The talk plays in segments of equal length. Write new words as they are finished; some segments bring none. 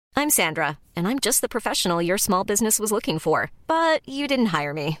I'm Sandra, and I'm just the professional your small business was looking for. But you didn't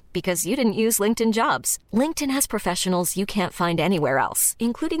hire me because you didn't use LinkedIn Jobs. LinkedIn has professionals you can't find anywhere else,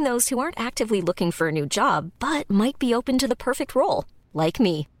 including those who aren't actively looking for a new job, but might be open to the perfect role, like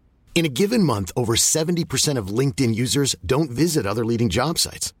me. In a given month, over 70% of LinkedIn users don't visit other leading job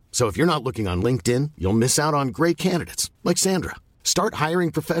sites. So if you're not looking on LinkedIn, you'll miss out on great candidates like Sandra. Start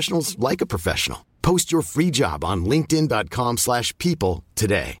hiring professionals like a professional. Post your free job on linkedin.com/people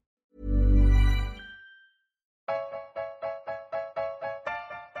today.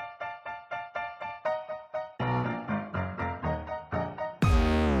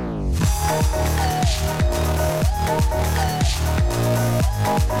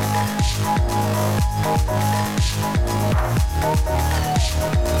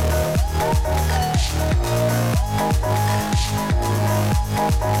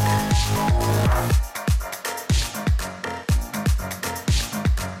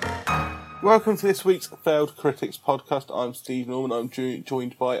 Welcome to this week's Failed Critics podcast. I'm Steve Norman. I'm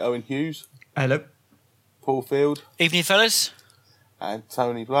joined by Owen Hughes. Hello. Paul Field. Evening, fellas. And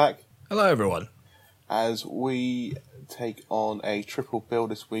Tony Black. Hello, everyone. As we take on a triple bill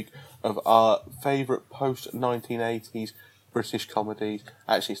this week of our favourite post-1980s British comedies.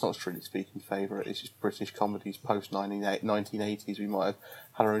 Actually, it's not strictly speaking favourite, it's just British comedies post-1980s. We might have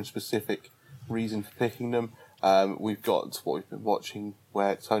had our own specific reason for picking them. We've got what we've been watching,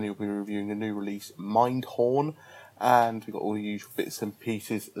 where Tony will be reviewing the new release Mindhorn, and we've got all the usual bits and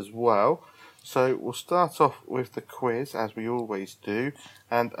pieces as well. So we'll start off with the quiz, as we always do,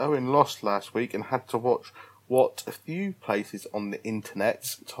 and Owen lost last week and had to watch what a few places on the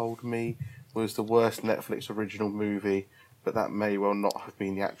internet told me was the worst Netflix original movie, but that may well not have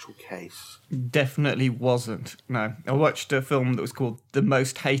been the actual case. Definitely wasn't, no. I watched a film that was called The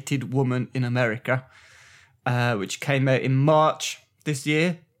Most Hated Woman in America, which came out in March this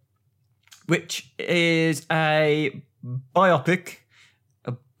year, which is a biopic,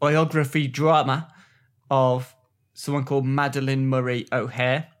 a biography drama of someone called Madeleine Murray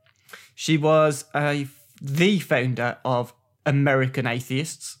O'Hair. She was the founder of American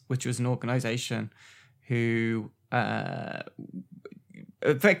Atheists, which was an organisation who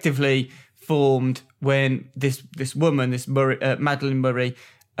effectively formed when this woman, Madeleine Murray,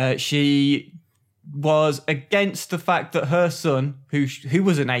 she was against the fact that her son, who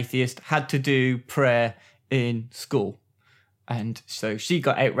was an atheist, had to do prayer in school. And so she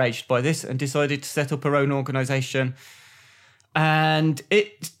got outraged by this and decided to set up her own organisation. And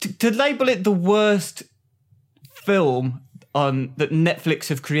to label it the worst film that Netflix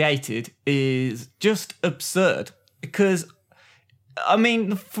have created is just absurd. Because, I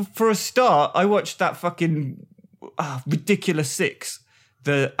mean, for a start, I watched that fucking Ridiculous Six,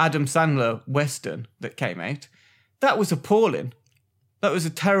 the Adam Sandler Western that came out. That was appalling. That was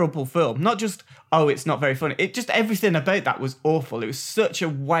a terrible film. Not just, it's not very funny. Everything about that was awful. It was such a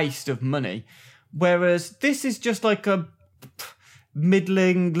waste of money. Whereas this is just like a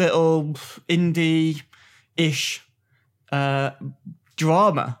middling little indie-ish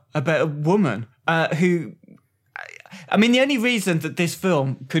drama about a woman who... I mean, the only reason that this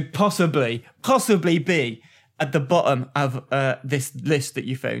film could possibly be at the bottom of this list that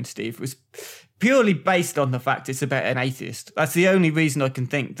you found, Steve, was purely based on the fact it's about an atheist. That's the only reason I can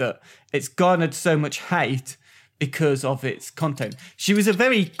think that it's garnered so much hate, because of its content. She was a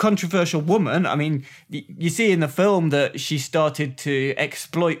very controversial woman. I mean, you see in the film that she started to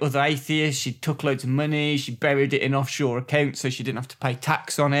exploit other atheists. She took loads of money. She buried it in offshore accounts so she didn't have to pay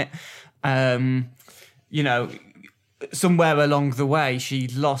tax on it. Somewhere along the way, she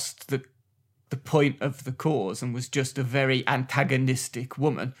lost the point of the cause and was just a very antagonistic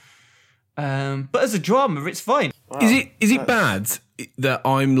woman. But as a drama, it's fine. Wow. Is it bad that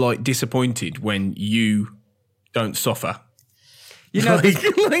I'm like disappointed when you don't suffer? You know,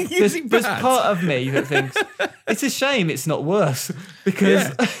 there's part of me that thinks it's a shame it's not worse,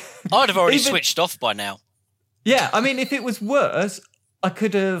 because I'd have already switched off by now. Yeah, I mean, if it was worse, I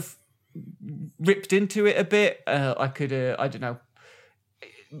could have ripped into it a bit. I could have, I don't know,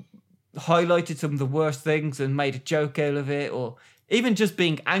 highlighted some of the worst things and made a joke out of it, or even just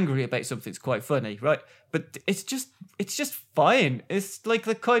being angry about something's quite funny, right? But it's just fine. It's like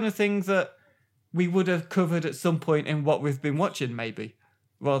the kind of thing that we would have covered at some point in what we've been watching, maybe,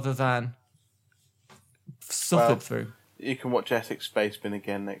 rather than suffered through. You can watch Essex Spaceman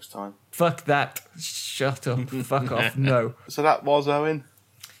again next time. Fuck that. Shut up. Fuck off. No. So that was Owen?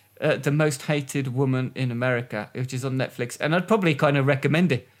 The Most Hated Woman in America, which is on Netflix. And I'd probably kind of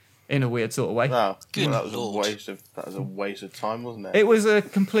recommend it in a weird sort of way. Oh, Good that was Lord. That was a waste of time, wasn't it? It was a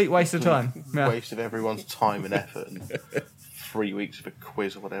complete waste of time. Yeah. Waste of everyone's time and effort and 3 weeks of a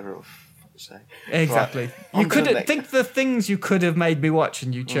quiz or whatever. Say. Exactly. Right, you could think the things you could have made me watch,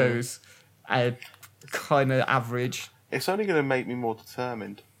 and you chose a kind of average. It's only going to make me more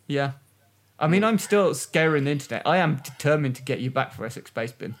determined. Yeah. I mean, I'm still scouring the internet. I am determined to get you back for Essex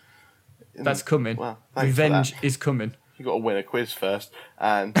Space Bin. That's coming. Well, Revenge is coming. You've got to win a quiz first,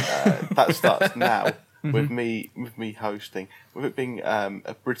 and that starts now with me hosting. With it being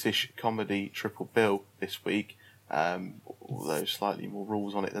a British comedy triple bill this week, although slightly more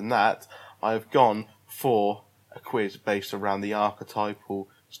rules on it than that, I have gone for a quiz based around the archetypal,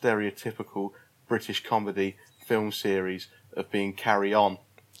 stereotypical British comedy film series of being Carry On.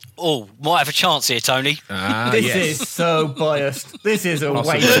 Oh, might have a chance here, Tony. This is so biased. This is a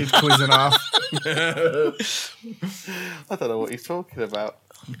weighted quiz and a half. I don't know what he's talking about.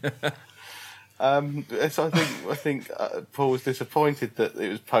 So I think Paul was disappointed that it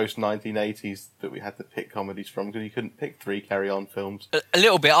was post 1980s that we had to pick comedies from, because you couldn't pick 3 Carry On films. A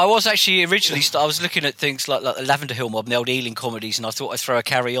little bit. I was actually originally I was looking at things like the Lavender Hill Mob and the old Ealing comedies, and I thought I'd throw a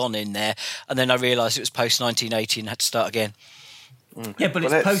Carry On in there, and then I realised it was post 1980 and had to start again. Yeah, but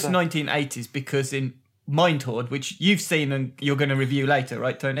it's post 1980s because in Mindhorde, which you've seen and you're going to review later,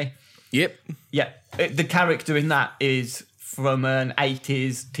 right, Tony? Yep. Yeah, the character in that is from an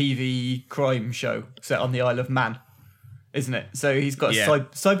 80s TV crime show set on the Isle of Man, isn't it? So he's got a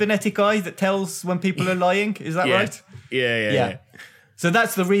cybernetic eye that tells when people are lying. Is that right? Yeah. So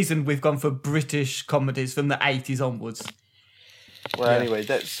that's the reason we've gone for British comedies from the 80s onwards. Well, anyway,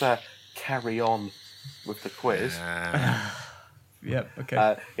 let's carry on with the quiz. Yeah,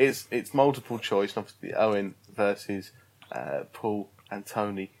 okay. It's multiple choice, and obviously Owen versus Paul and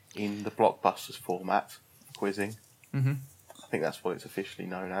Tony in the Blockbusters format, quizzing. Mm-hmm. I think that's what it's officially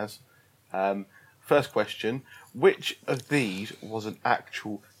known as. First question, which of these was an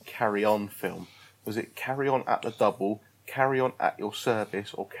actual Carry On film? Was it Carry On at the Double, Carry On at Your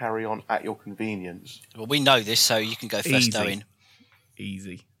Service, or Carry On at Your Convenience? Well, we know this, so you can go first, Owen.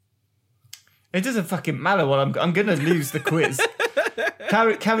 Easy. It doesn't fucking matter what I'm going to lose the quiz.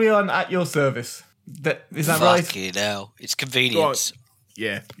 Carry On at Your Service. Is that right? Fucking hell. It's convenience.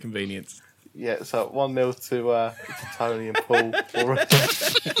 Yeah, convenience. Yeah, so 1-0 to Tony and Paul.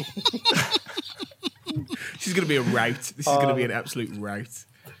 This is going to be a rout. This is going to be an absolute rout.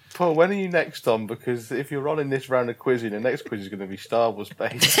 Paul, when are you next on? Because if you're on in this round of quizzing, the next quiz is going to be Star Wars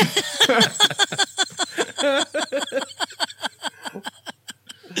based.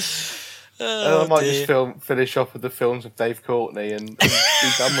 And I might just finish off with the films of Dave Courtney and be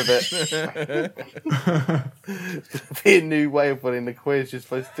done with it. It's going to be a new way of winning the quiz, just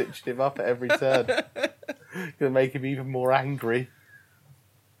by stitching him up at every turn. Going to make him even more angry.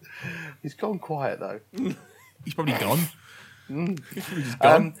 He's gone quiet though. He's probably gone. He's just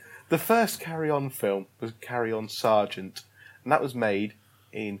gone. The first Carry On film was Carry On Sergeant, and that was made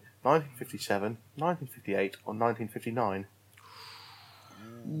in 1957, 1958, or 1959.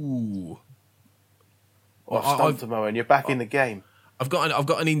 Ooh. Well, Stuntamo, and you're back in the game. I've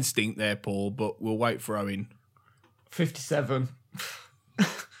got an instinct there, Paul, but we'll wait for Owen. 57.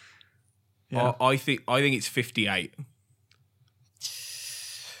 Yeah. I think it's 58.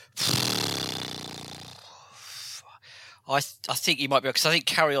 I think you might be, because I think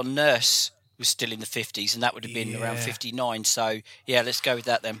Carry On Nurse was still in the 50s, and that would have been around 59. So, yeah, let's go with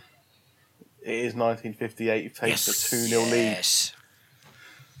that then. It is 1958. You've taken a 2-0 lead. Yes.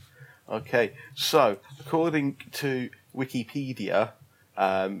 Okay, so according to Wikipedia,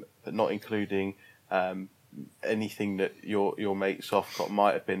 but not including anything that your mate Softcott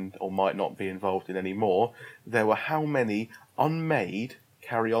might have been or might not be involved in anymore, there were how many unmade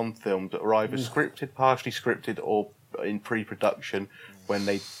Carry On films that were either scripted, partially scripted, or in pre-production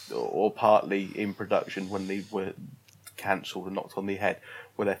or partly in production when they were cancelled and knocked on the head?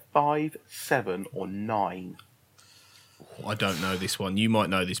 Were there 5, 7, or 9? I don't know this one. You might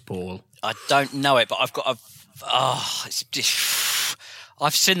know this, Paul. I don't know it, but I've got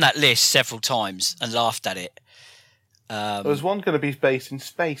I've seen that list several times and laughed at it. There was one going to be based in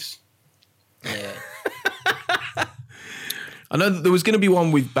space. Yeah. I know that there was going to be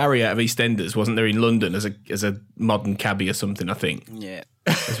one with Barry out of EastEnders, wasn't there, in London as a modern cabbie or something, I think. Yeah.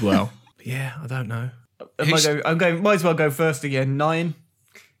 As well. Yeah, I don't know. Might as well go first again. 9.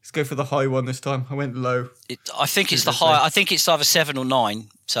 Let's go for the high one this time. I went low. I think it's the high. I think it's either 7 or 9.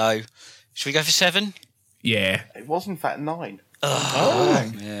 So, should we go for 7? Yeah. It was in fact 9.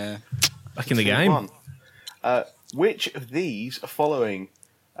 Oh. Yeah. Back in the game. Which of these following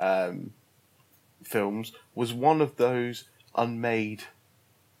films was one of those unmade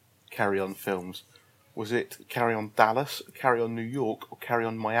Carry On films? Was it Carry On Dallas, Carry On New York, or Carry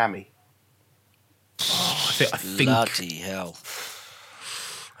On Miami? I think Bloody hell.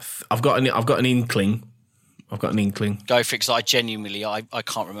 I've got an inkling. Go for it, because I genuinely I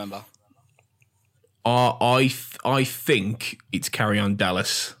can't remember. I think it's Carry On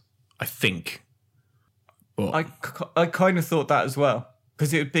Dallas. I think. But I kind of thought that as well,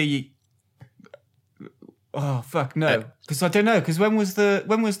 because it would be. Oh fuck no! Because I don't know. Because when was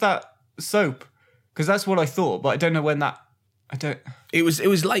that soap? Because that's what I thought, but I don't know when that. I don't. It was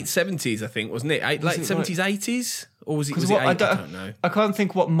late 70s, I think, wasn't it? Late 70s, 80s, or was it? I don't know. I can't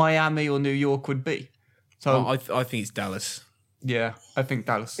think what Miami or New York would be. So I think it's Dallas. Yeah, I think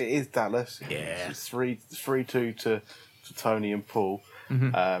Dallas. It is Dallas. Yeah, it's 3-2 to Tony and Paul.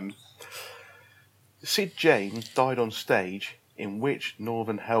 Mm-hmm. Sid James died on stage in which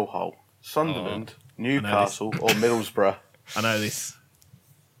northern hellhole? Sunderland, Newcastle, or Middlesbrough? I know this.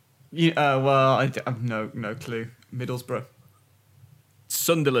 Yeah, well, I have no clue. Middlesbrough.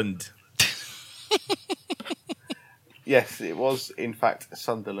 Sunderland. Yes, it was in fact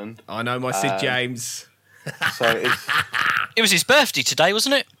Sunderland. I know my Sid James. So it was his birthday today,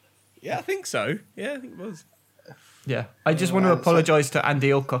 wasn't it? Yeah, I think so. Yeah, I think it was. Yeah, I just want to apologise to Andy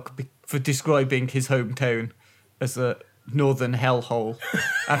Alcock for describing his hometown as a northern hellhole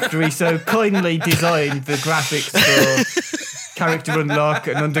after he so kindly designed the graphics for Character Unlock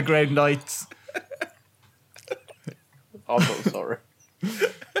and Underground Nights. I'm not sorry.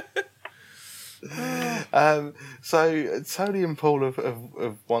 So Tony and Paul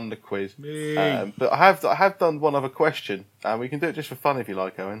have won the quiz, but I have done one other question, and we can do it just for fun if you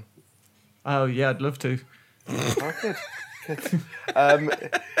like, Owen. Oh yeah, I'd love to. Oh, good.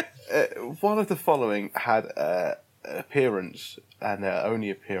 One of the following had an appearance and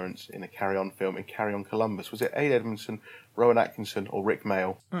only appearance in a Carry On film in Carry On Columbus. Was it Ade Edmondson, Rowan Atkinson, or Rick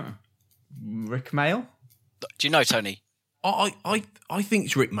Mayall? Rick Mayall? Do you know, Tony? I think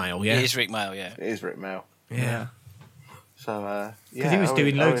it's Rick Mayall, yeah. It is Rick Mayall, yeah. It is Rick Mayall. Yeah. So, because he was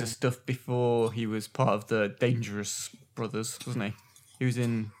doing loads of stuff before he was part of the Dangerous Brothers, wasn't he? He was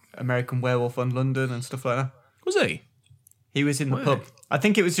in American Werewolf on London and stuff like that. Was he? He was in the pub. I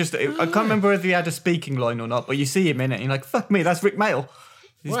think it was just... I can't remember whether he had a speaking line or not, but you see him in it and you're like, fuck me, that's Rick Mayall.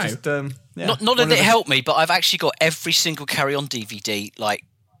 He's just... Not that it helped me, but I've actually got every single Carry On DVD, like,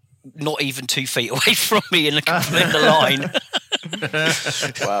 not even 2 feet away from me in the line.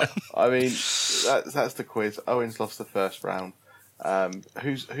 Well, I mean, that's the quiz. Owen's lost the first round.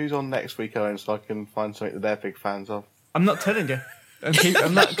 Who's on next week, Owen, so I can find something that they're big fans of? I'm not telling you.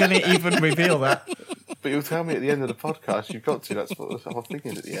 I'm not going to even reveal that. But you'll tell me at the end of the podcast. You've got to. That's what I'm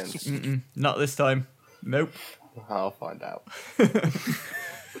thinking at the end. Not this time. Nope. I'll find out.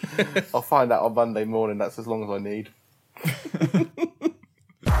 I'll find out on Monday morning. That's as long as I need.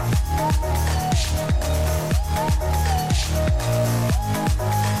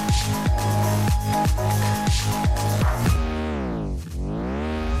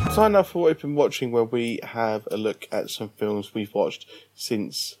 Time now for what we've been watching, where we have a look at some films we've watched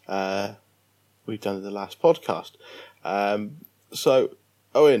since we've done the last podcast. So,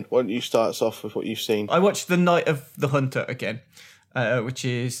 Owen, why don't you start us off with what you've seen? I watched The Night of the Hunter again, which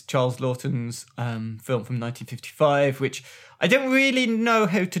is Charles Laughton's film from 1955, which I don't really know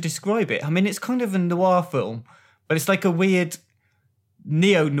how to describe it. I mean, it's kind of a noir film, but it's like a weird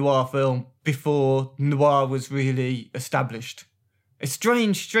neo-noir film before noir was really established. A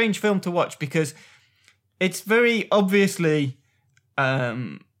strange film to watch because it's very obviously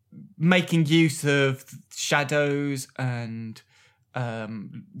making use of shadows and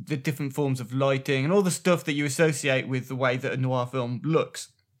the different forms of lighting and all the stuff that you associate with the way that a noir film looks.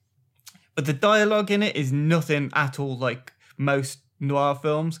 But the dialogue in it is nothing at all like most noir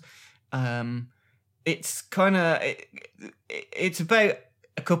films. It's kind of... It's about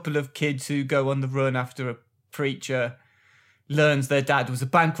a couple of kids who go on the run after a preacher learns their dad was a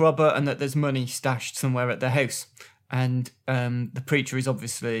bank robber and that there's money stashed somewhere at their house. And the preacher is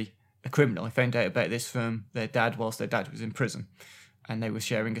obviously a criminal. I found out about this from their dad whilst their dad was in prison. And they were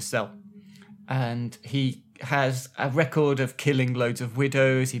sharing a cell. And he has a record of killing loads of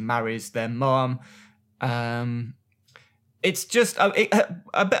widows. He marries their mom. It's just...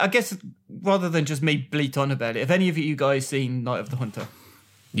 I guess rather than just me bleat on about it, have any of you guys seen Night of the Hunter?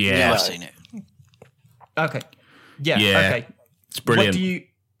 Yeah, I've seen it. Okay. Yeah. Okay. It's brilliant.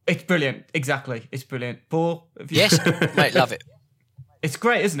 It's brilliant. Exactly. It's brilliant. Paul? Yes, mate, love it. It's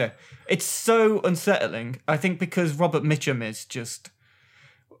great, isn't it? It's so unsettling. I think because Robert Mitchum is just...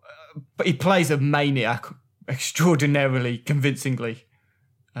 But he plays a maniac extraordinarily convincingly.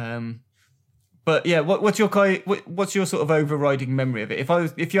 But yeah, what's your sort of overriding memory of it?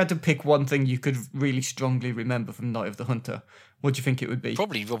 If you had to pick one thing you could really strongly remember from Night of the Hunter, what do you think it would be?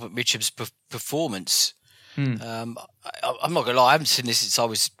 Probably Robert Mitchum's performance. I'm not gonna lie, I haven't seen this since I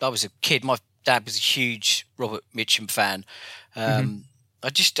was a kid. My dad was a huge Robert Mitchum fan. I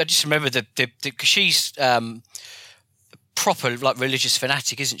just remember the because she's proper like religious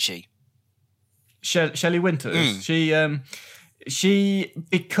fanatic, isn't she? Shelley Winters. She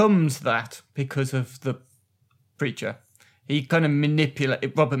becomes that because of the preacher. He kind of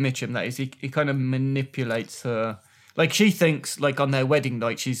Robert Mitchum, that is. He kind of manipulates her. Like, she thinks, like, on their wedding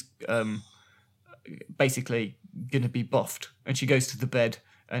night, she's basically going to be boffed. And she goes to the bed,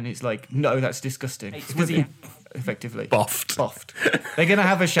 and it's like, no, that's disgusting. Effectively. Boffed. They're going to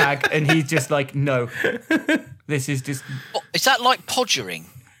have a shag, and he's just like, no. This is just... Is that like podgering?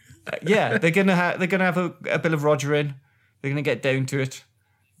 Yeah, they're going to have a bit of Rogering. They're going to get down to it.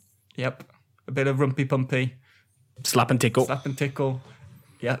 Yep. A bit of rumpy pumpy. Slap and tickle.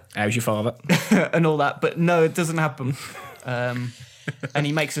 Yeah. How's your father? And all that. But no, it doesn't happen. And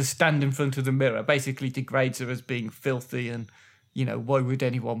he makes her stand in front of the mirror, basically degrades her as being filthy. And, you know, why would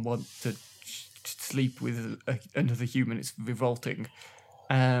anyone want to sleep with another human? It's revolting.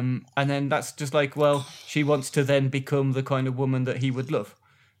 And then that's just like, well, she wants to then become the kind of woman that he would love.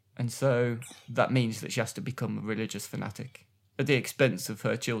 And so that means that she has to become a religious fanatic at the expense of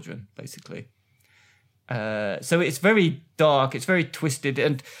her children, basically. So it's very dark, it's very twisted,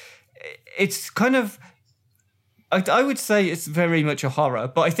 and it's kind of... I would say it's very much a horror,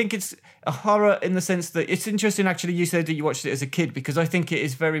 but I think it's a horror in the sense that it's interesting, actually, you said that you watched it as a kid, because I think it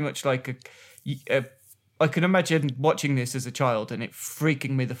is very much like I can imagine watching this as a child and it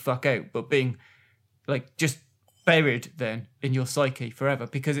freaking me the fuck out, but being like just buried then in your psyche forever,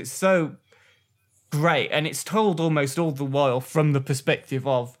 because it's so great, and it's told almost all the while from the perspective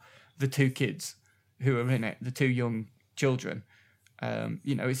of the two kids who are in it, the two young children.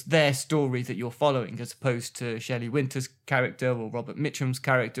 You know, it's their story that you're following as opposed to Shelley Winters' character or Robert Mitchum's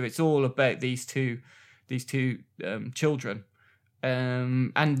character. It's all about these two children.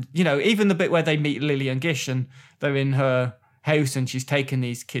 And, you know, even the bit where they meet Lillian Gish and they're in her house and she's taken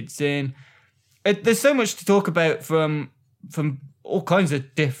these kids in. There's so much to talk about from all kinds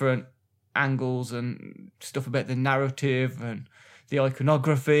of different angles and stuff about the narrative and the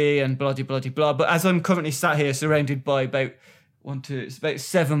iconography and blah. But as I'm currently sat here surrounded by about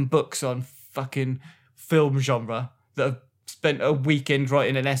 7 books on fucking film genre that I've spent a weekend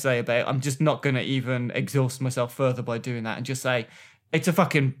writing an essay about, I'm just not going to even exhaust myself further by doing that and just say it's a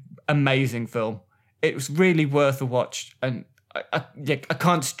fucking amazing film. It was really worth a watch, and I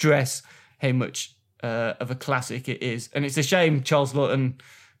can't stress how much of a classic it is. And it's a shame Charles Laughton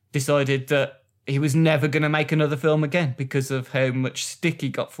decided that he was never going to make another film again because of how much stick he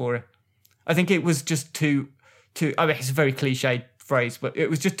got for it. I think it was just too I mean, it's a very cliched phrase, but it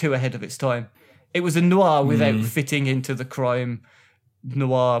was just too ahead of its time. It was a noir without fitting into the crime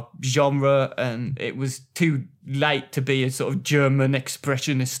noir genre, and it was too late to be a sort of German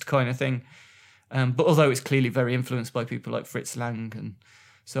expressionist kind of thing. But although it's clearly very influenced by people like Fritz Lang and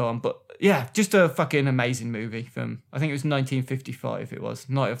so on. But yeah, just a fucking amazing movie from, I think it was 1955 it was,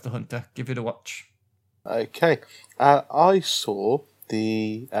 Night of the Hunter. Give it a watch. Okay. I saw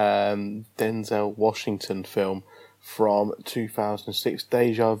the Denzel Washington film from 2006,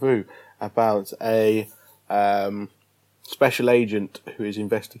 Deja Vu, about a special agent who is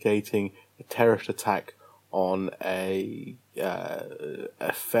investigating a terrorist attack on a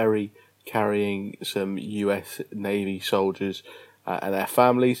ferry carrying some US Navy soldiers and their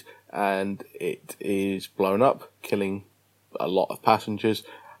families, and it is blown up, killing a lot of passengers,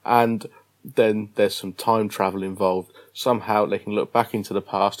 and then there's some time travel involved. Somehow they can look back into the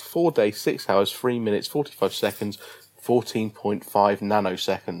past 4 days, 6 hours, 3 minutes, 45 seconds, 14.5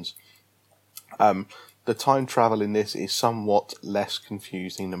 nanoseconds. The time travel in this is somewhat less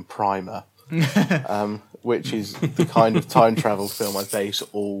confusing than Primer, which is the kind of time travel film I base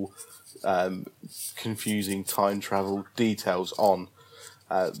all confusing time travel details on.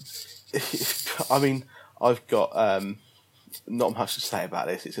 I mean, I've got not much to say about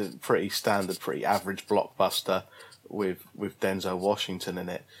this. It's a pretty standard, pretty average blockbuster with Denzel Washington in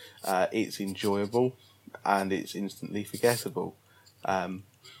it. It's enjoyable and it's instantly forgettable.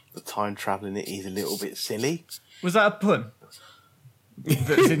 The time travel in it is a little bit silly. Was that a pun?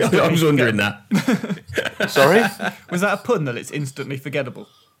 I was wondering that. Sorry? Was that a pun that it's instantly forgettable?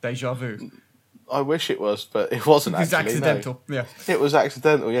 Deja vu. I wish it was, but it wasn't It's actually. accidental, No. yeah. It was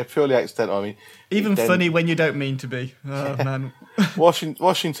accidental, yeah, purely accidental. I mean, Even funny when you don't mean to be. Oh, man.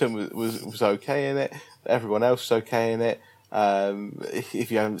 Washington was okay in it. Everyone else was okay in it.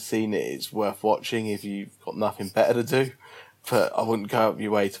 If you haven't seen it, it's worth watching if you've got nothing better to do. But I wouldn't go out of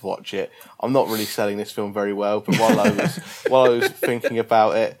your way to watch it. I'm not really selling this film very well, but while I was thinking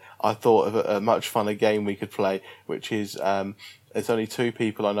about it, I thought of a much funner game we could play, which is there's only two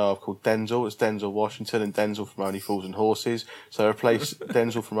people I know of called Denzel. It's Denzel Washington and Denzel from Only Fools and Horses. So replace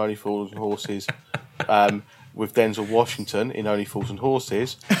Denzel from Only Fools and Horses with Denzel Washington in Only Fools and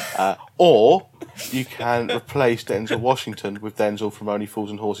Horses, or you can replace Denzel Washington with Denzel from Only Fools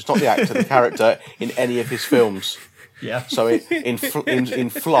and Horses. Not the actor, the character in any of his films. Yeah. So in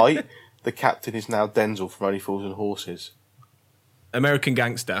Flight, the captain is now Denzel from Only Fools and Horses. American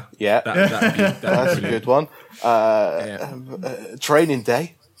Gangster. Yeah, that's a good one. Training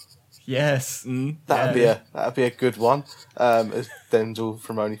Day. Yes. That'd be a good one. As Denzel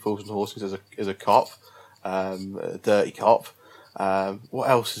from Only Fools and Horses as a cop, a dirty cop. What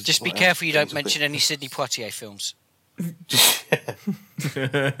else? Just be careful you don't mention any Sidney Poitier films.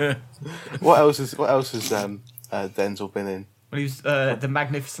 What else has Denzel been in? Well, he was the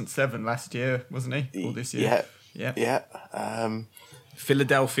Magnificent Seven last year, wasn't he? Or this year? Yeah.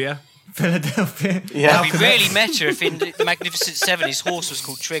 Philadelphia. Yeah. It'd be really meta if in the Magnificent Seven his horse was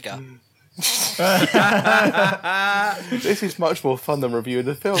called Trigger. This is much more fun than reviewing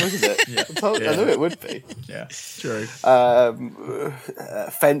the film, isn't it? I knew it would be. Yeah. True.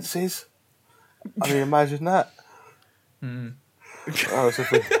 Fences. I mean, imagine that.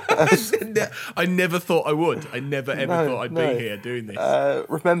 I never thought I would. I never ever thought I'd be here doing this.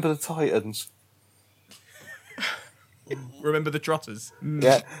 Remember the Titans. Remember the Trotters?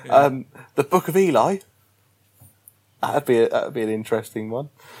 Yeah. The Book of Eli. That'd be an interesting one.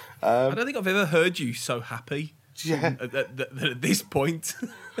 I don't think I've ever heard you so happy. Yeah. At this point.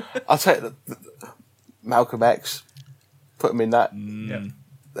 I'll take Malcolm X. Put him in that. Yeah.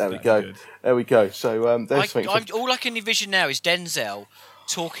 There we go. Good. There we go. So there's something. All I can envision now is Denzel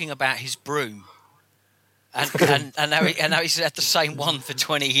talking about his broom. And now he's had the same one for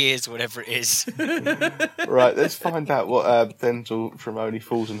 20 years, whatever it is. Right, let's find out what Denzel from Only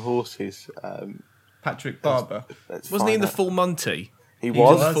Fools and Horses. Patrick Barber. Wasn't he in the Full Monty? He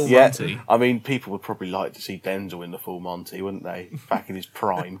was. Full Yeah. Monty. I mean, people would probably like to see Denzel in the Full Monty, wouldn't they? Back in his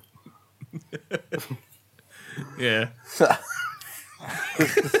prime. Yeah.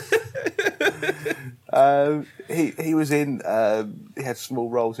 He was in. He had small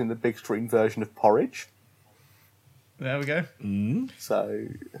roles in the big screen version of Porridge. There we go. So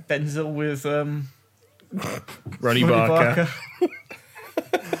Denzel with Ronnie Barker.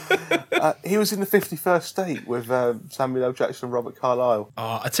 he was in the 51st State with Samuel L. Jackson and Robert Carlyle.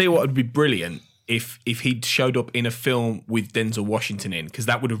 I tell you what would be brilliant if he'd showed up in a film with Denzel Washington in, because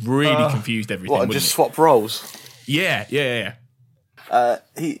that would have really confused everything. What? And just swap roles. Yeah.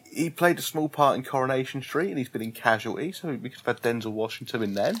 He played a small part in Coronation Street, and he's been in Casualty, so we could have had Denzel Washington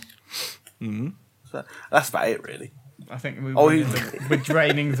in then. So that's about it, really. I think we're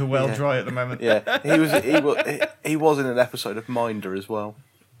draining the well dry at the moment. Yeah, he was in an episode of Minder as well.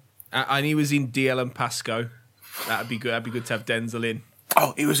 And he was in DL and Pasco. That'd be good. That'd be good to have Denzel in.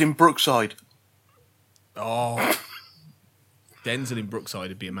 Oh, he was in Brookside. Oh, Denzel in Brookside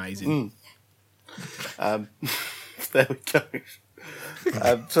would be amazing. There we go.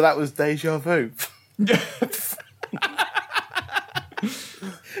 So that was Deja Vu.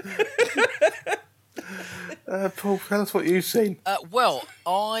 Paul, tell us what you've seen. Well,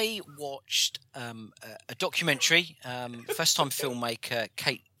 I watched a documentary, first-time filmmaker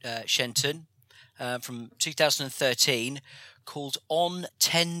Kate Shenton from 2013 called On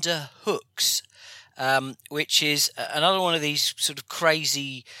Tender Hooks, which is another one of these sort of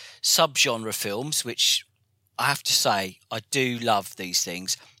crazy subgenre films, which I have to say I do love these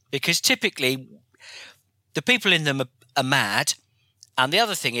things because typically the people in them are mad. And the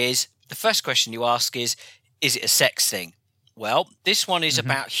other thing is, the first question you ask is it a sex thing? Well, this one is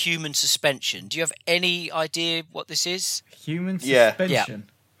about human suspension. Do you have any idea what this is? Human suspension?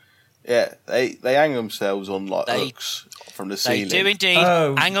 Yeah, they hang themselves on hooks from the ceiling. They do indeed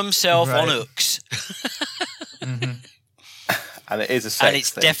hang themselves on hooks. And it is a sex thing. And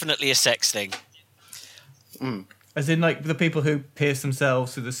it's definitely a sex thing. As in, like, the people who pierce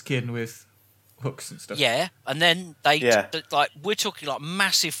themselves through the skin with hooks and stuff. Yeah, and then we're talking like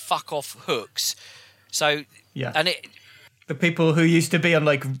massive fuck off hooks. So and the people who used to be on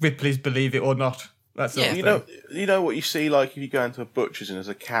like Ripley's Believe It or Not. That sort of thing. You know what you see like if you go into a butcher's and there's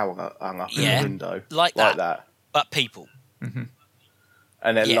a cow hung up in the window, like that. But people, and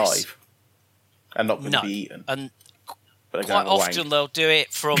they're live and not going to be eaten. And quite often they'll do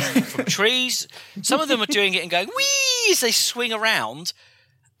it from trees. Some of them are doing it and going whee as they swing around,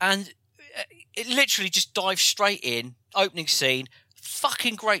 and it literally just dives straight in. Opening scene,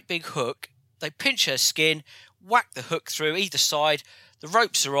 fucking great big hook. They pinch her skin, whack the hook through either side. The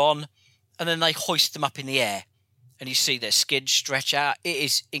ropes are on, and then they hoist them up in the air. and you see their skin stretch out. It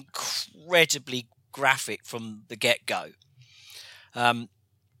is incredibly graphic from the get-go.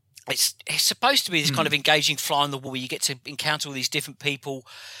 It's supposed to be this kind of engaging fly on the wall where you get to encounter all these different people.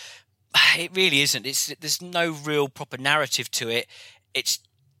 It really isn't. There's no real proper narrative to it. It's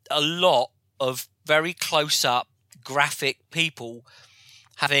a lot of very close-up, graphic people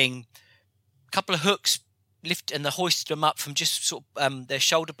having a couple of hooks lift and they hoisted them up from just sort of their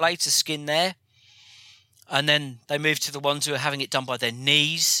shoulder blades, the skin there. And then they move to the ones who are having it done by their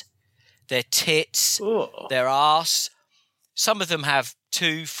knees, their tits, their arse. Some of them have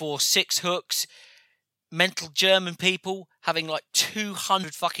 2, 4, 6 hooks. Mental German people having like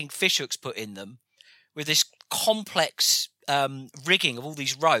 200 fucking fish hooks put in them with this complex rigging of all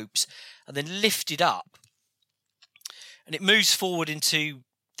these ropes and then lifted up. And it moves forward into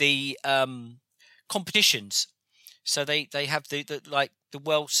the competitions. So they have the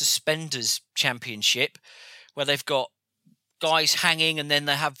World Suspenders Championship where they've got guys hanging and then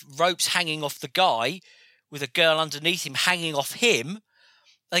they have ropes hanging off the guy with a girl underneath him hanging off him.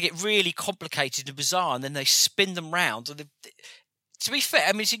 They get really complicated and bizarre, and then they spin them round. And to be fair,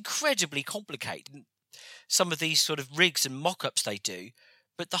 I mean, it's incredibly complicated, some of these sort of rigs and mock-ups they do.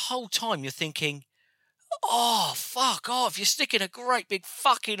 But the whole time you're thinking, oh, fuck off, you're sticking a great big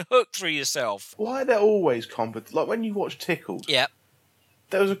fucking hook through yourself. Why are there always like when you watch Tickled? Yeah.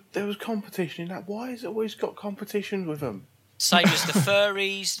 There was competition in that. Why has it always got competition with them? Same as the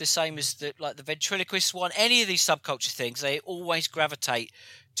furries, the same as the ventriloquist one. Any of these subculture things, they always gravitate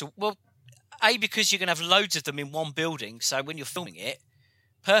to, well, A, because you're going to have loads of them in one building, so when you're filming it,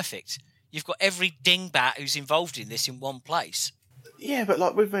 perfect. You've got every dingbat who's involved in this in one place. Yeah, but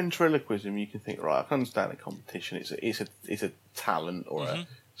like with ventriloquism, you can think, right, I can understand the competition. It's a talent or a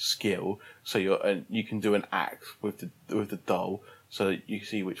skill, so you can do an act with the doll, so that you can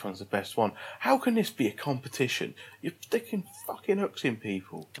see which one's the best one. How can this be a competition? You're sticking fucking hooks in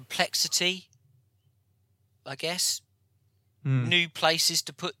people. Complexity, I guess. New places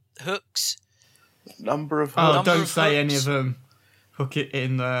to put hooks. Number of hooks. Oh, don't say any of them. Hook it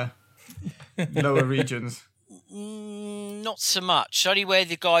in the lower regions. Not so much. Only where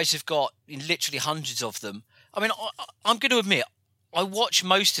the guys have got literally hundreds of them. I mean, I'm going to admit, I watch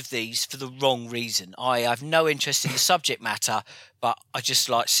most of these for the wrong reason. I have no interest in the subject matter, but I just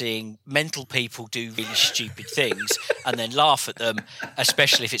like seeing mental people do really stupid things and then laugh at them,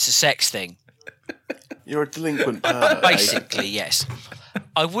 especially if it's a sex thing. You're a delinquent pervert. Basically, yes.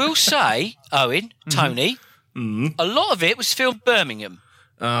 I will say, Owen, Tony, a lot of it was filmed Birmingham.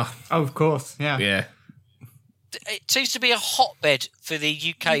 Oh, of course, yeah. Yeah. It seems to be a hotbed for the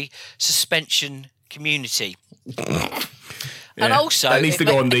UK suspension community. Yeah. And also, that needs to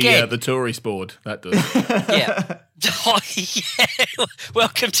go on the tourist board. That does. Yeah. Oh, yeah.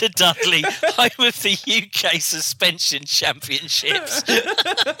 Welcome to Dudley, home of the UK Suspension Championships.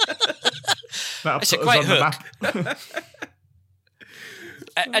 It's a great hook.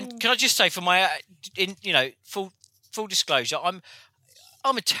 And can I just say, for my, full disclosure, I'm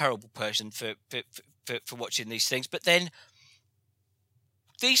a terrible person for watching these things. But then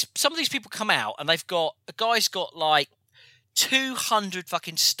some of these people come out and a guy's got like 200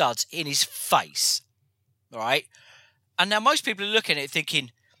 fucking studs in his face, all right? And now most people are looking at it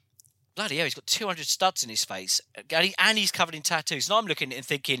thinking, bloody hell, he's got 200 studs in his face, and he's covered in tattoos. And I'm looking at it and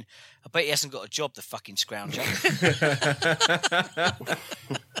thinking, I bet he hasn't got a job, the fucking scrounger.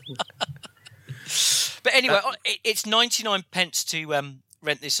 But anyway, it's 99 pence to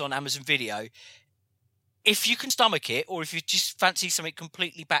rent this on Amazon Video. If you can stomach it, or if you just fancy something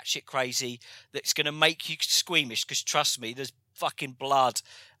completely batshit crazy that's going to make you squeamish, because trust me, there's fucking blood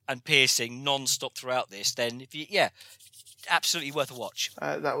and piercing non-stop throughout this, then absolutely worth a watch.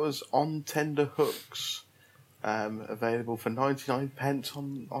 That was On Tender Hooks, available for 99 pence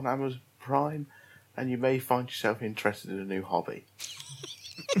on Amazon Prime, and you may find yourself interested in a new hobby.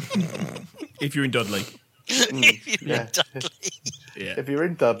 If you're in Dudley. If you're in Dudley. Yeah. If you're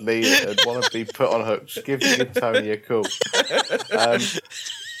in Dudley and want to be put on hooks, give Tony a call.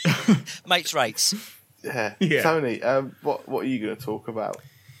 Mates rates. Yeah. Yeah. Tony, what are you going to talk about?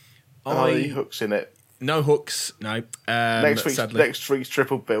 Are there any hooks in it? No hooks, no. Next week's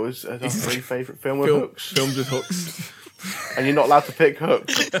Triple Bill is our three favourite film with hooks. Films with hooks. And you're not allowed to pick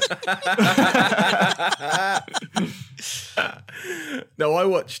hooks. No, I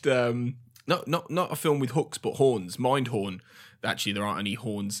watched not a film with hooks, but horns. Mindhorn. Actually, there aren't any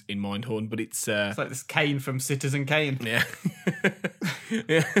horns in Mindhorn, but it's like this Kane from Citizen Kane. Yeah.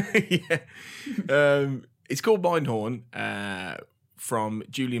 Yeah. It's called Mindhorn, from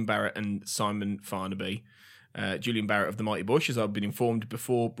Julian Barrett and Simon Farnaby. Julian Barrett of the Mighty Bush, as I've been informed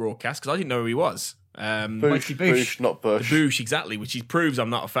before broadcast, because I didn't know who he was. Bush, not Bush. Bush, exactly, which proves I'm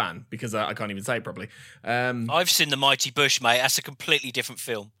not a fan, because I can't even say it properly. I've seen The Mighty Bush, mate. That's a completely different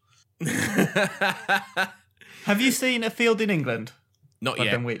film. Have you seen A Field in England? Not by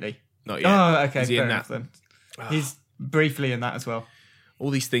yet. Ben Wheatley? Not yet. Oh, okay. Is he Fair in enough that? then. He's briefly in that as well. All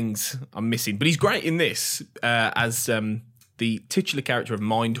these things I'm missing. But he's great in this as the titular character of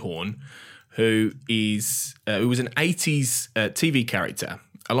Mindhorn, who was an 80s TV character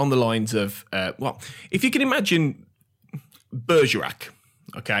along the lines of, if you can imagine Bergerac,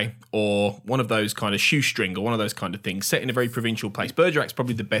 okay, or one of those kind of Shoestring or one of those kind of things set in a very provincial place. Bergerac's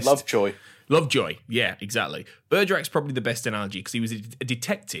probably the best. Lovejoy, yeah, exactly. Bergerac's probably the best analogy because he was a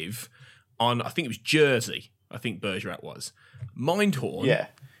detective on, I think it was Jersey, I think Bergerac was. Mindhorn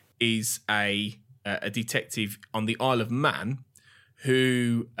is a detective on the Isle of Man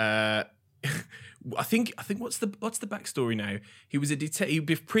who... I think what's the backstory now? He was a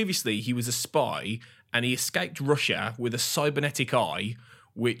detective. Previously, he was a spy, and he escaped Russia with a cybernetic eye,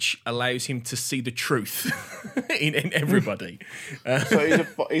 which allows him to see the truth in everybody. So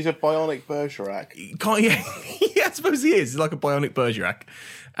he's a bionic Bergerac. Yeah, I suppose he is. He's like a bionic Bergerac.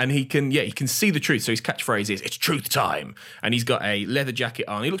 And he can see the truth. So his catchphrase is, "It's truth time." And he's got a leather jacket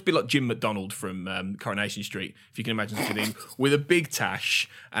on. He looks a bit like Jim McDonald from Coronation Street, if you can imagine such a thing, with a big tash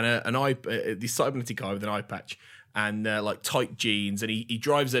and this cybernetic eye with an eye patch and like tight jeans. And he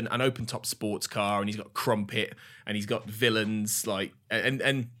drives an open top sports car, and he's got Crumpet, and he's got villains like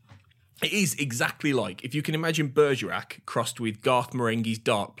and it is exactly like, if you can imagine Bergerac crossed with Garth Marenghi's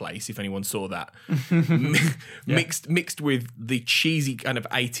Dark Place, if anyone saw that, mixed with the cheesy kind of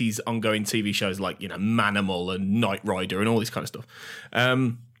 80s ongoing TV shows like, Manimal and Knight Rider and all this kind of stuff.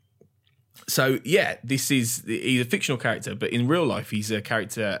 So yeah, he's a fictional character, but in real life, he's an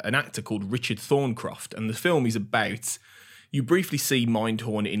actor called Richard Thorncroft. And the film is about, you briefly see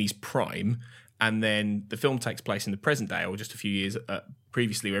Mindhorn in his prime, and then the film takes place in the present day, or just a few years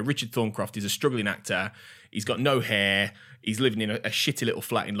previously, where Richard Thorncroft is a struggling actor. He's got no hair. He's living in a shitty little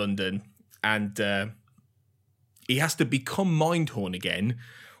flat in London. And he has to become Mindhorn again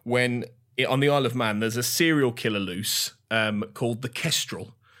when, on the Isle of Man, there's a serial killer loose called the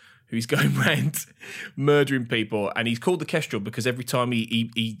Kestrel, who's going around murdering people. And he's called the Kestrel because every time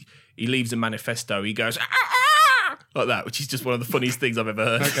he leaves a manifesto, he goes, "Ah!" like that, which is just one of the funniest things I've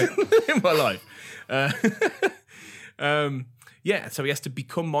ever heard in my life. So he has to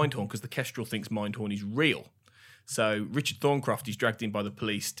become Mindhorn because the Kestrel thinks Mindhorn is real. So Richard Thorncroft is dragged in by the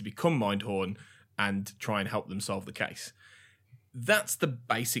police to become Mindhorn and try and help them solve the case. That's the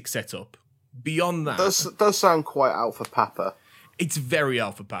basic setup. Beyond that... Does sound quite Alpha Papa. It's very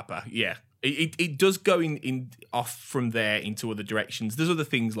Alpha Papa, yeah. It does go off from there into other directions. There's other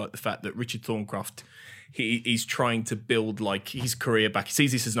things like the fact that Richard Thorncroft, he's trying to build like his career back. He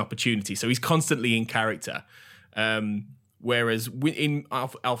sees this as an opportunity, so he's constantly in character. Whereas in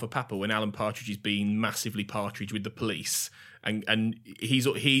Alpha Papa, when Alan Partridge is being massively Partridge with the police, and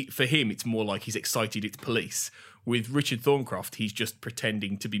for him it's more like he's excited it's police. With Richard Thorncroft, he's just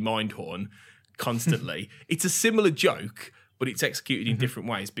pretending to be Mindhorn constantly. It's a similar joke, but it's executed in different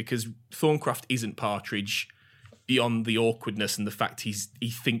ways because Thorncroft isn't Partridge beyond the awkwardness and the fact he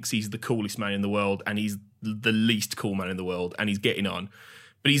thinks he's the coolest man in the world and he's the least cool man in the world and he's getting on.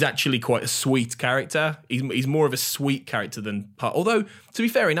 But he's actually quite a sweet character. He's more of a sweet character than... Although, to be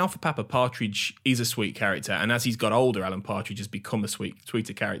fair, in Alpha Papa, Partridge is a sweet character. And as he's got older, Alan Partridge has become a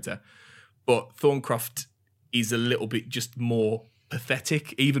sweeter character. But Thorncroft is a little bit just more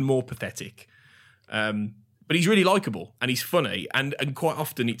pathetic, even more pathetic. But he's really likeable and he's funny. And quite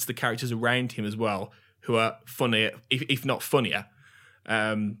often it's the characters around him as well who are funnier, if not funnier.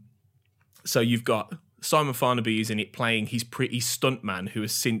 So you've got... Simon Farnaby is in it playing his stuntman who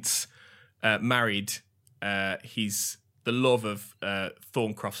has since married the love of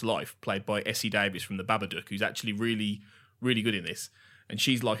Thorncroft's life, played by Essie Davis from The Babadook, who's actually really, really good in this. And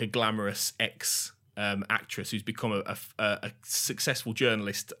she's like a glamorous actress who's become a successful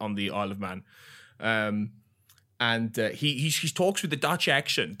journalist on the Isle of Man. He talks with the Dutch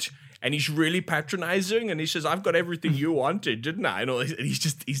accent. And he's really patronising, and he says, "I've got everything you wanted, didn't I?" And he's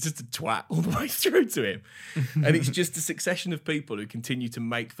just a twat all the way through to him. And it's just a succession of people who continue to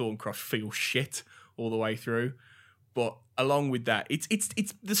make Thorncroft feel shit all the way through. But along with that, it's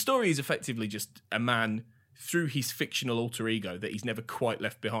the story is effectively just a man through his fictional alter ego that he's never quite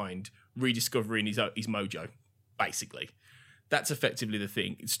left behind, rediscovering his mojo. Basically, that's effectively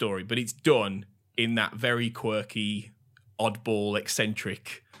the story. But it's done in that very quirky, oddball,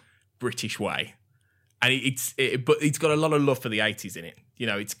 eccentric British way, and but it's got a lot of love for the 80s in it. You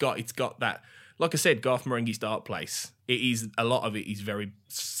know, it's got that. Like I said, Garth Marenghi's Dark Place. A lot of it is very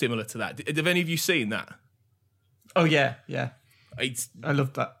similar to that. Have any of you seen that? Oh yeah. I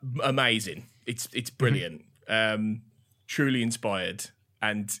love that. Amazing. It's brilliant. Truly inspired,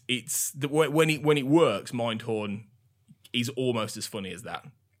 and when it works, Mindhorn is almost as funny as that,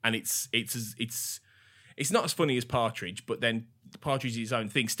 and it's not as funny as Partridge, but then Partridge is his own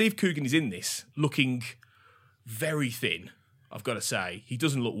thing. Steve Coogan is in this, looking very thin. I've got to say, he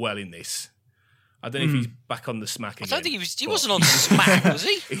doesn't look well in this. I don't know if he's back on the smack again. I don't think he wasn't on smack, was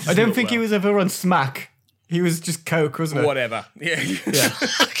he? I don't think he was ever on smack. He was just coke, wasn't it? Whatever. Yeah.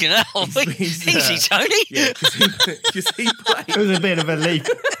 Fucking hell. Easy, Tony. Yeah, because he played. It was a bit of a leap.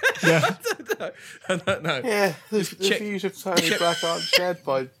 Yeah. I don't know. Yeah, the views of Tony Black aren't shared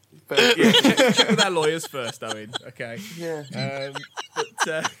by... check with our lawyers first, Owen. Okay. Yeah.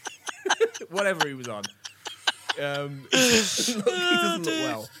 But whatever he was on, he doesn't look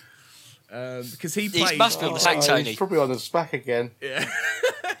well. Because he plays... He must be on the sack, Tony. He's probably on the smack again. Yeah.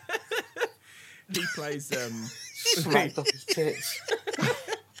 He plays... Smacked off his tits.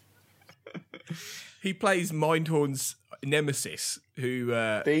 He plays Mindhorn's nemesis, who...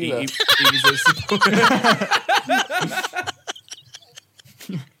 he Dealer. was a supporter...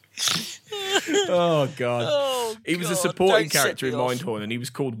 Oh, God. He was a supporting character in Mindhorn, and he was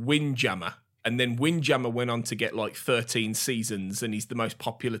called Windjammer. And then Windjammer went on to get like 13 seasons, and he's the most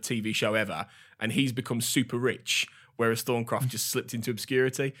popular TV show ever. And he's become super rich, whereas Thorncroft just slipped into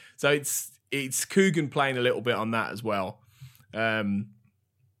obscurity. So it's Coogan playing a little bit on that as well.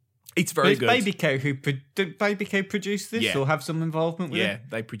 It's very good. Baby Co. Did Baby Co. produce this or have some involvement with it? Yeah,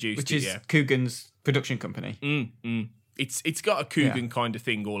 they produced which it, is Coogan's production company. It's got a Coogan kind of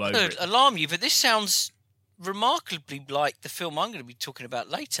thing all over it. Alarm you, but this sounds remarkably like the film I'm going to be talking about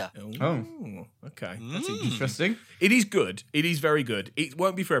later. Oh, okay. That's Interesting. It is good. It is very good. It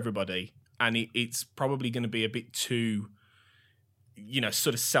won't be for everybody, and it's probably going to be a bit too,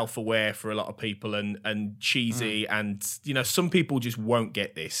 sort of self-aware for a lot of people and cheesy, and some people just won't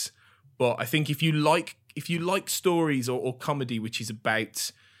get this. But I think if you like stories or comedy which is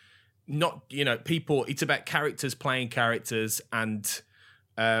about not people, it's about characters playing characters and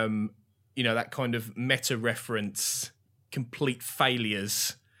that kind of meta reference, complete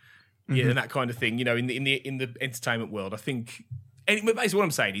failures, and that kind of thing. In the entertainment world, I think. Basically, what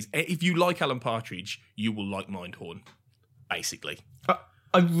I'm saying is, if you like Alan Partridge, you will like Mindhorn. Basically,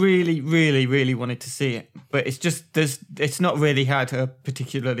 I really, really, really wanted to see it, but it's just it's not really had a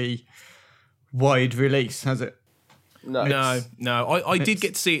particularly wide release, has it? No. I did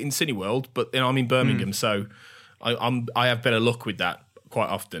get to see it in Cineworld, but then I'm in Birmingham, so I have better luck with that quite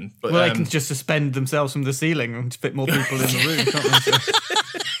often. But, they can just suspend themselves from the ceiling and fit more people in the room, can't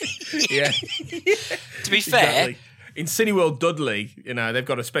they? Yeah. To be fair, exactly. In Cineworld Dudley, they've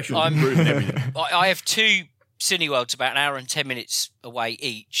got a special room and everything. I have two Cineworlds about an hour and 10 minutes away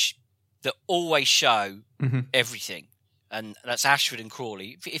each that always show everything. And that's Ashford and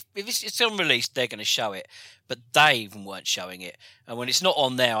Crawley. If it's unreleased, they're going to show it. But they even weren't showing it. And when it's not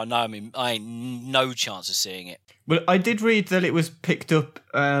on there, I know I ain't no chance of seeing it. Well, I did read that it was picked up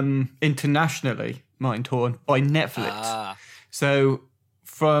internationally, Mindhorn, by Netflix. So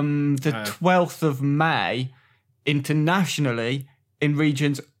from the 12th of May, internationally, in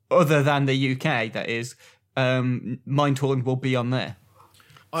regions other than the UK, that is, Mindhorn will be on there.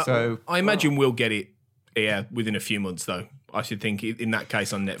 I imagine we'll get it within a few months, though. I should think in that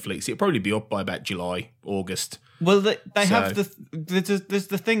case on Netflix, it'll probably be up by about July, August. Well, they have there's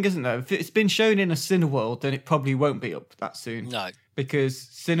the thing, isn't there? If it's been shown in a Cineworld, then it probably won't be up that soon. No. Because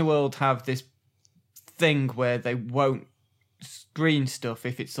Cineworld have this thing where they won't screen stuff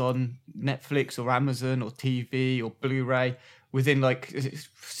if it's on Netflix or Amazon or TV or Blu-ray within is it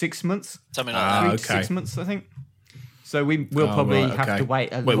 6 months? Something like that. 3 to 6 months, I think. So we'll probably have to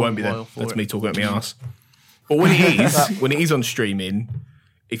wait a it won't be while then. for That's it. me talking about my arse. But when it is on streaming,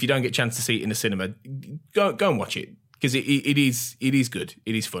 if you don't get a chance to see it in the cinema, go and watch it because it is good.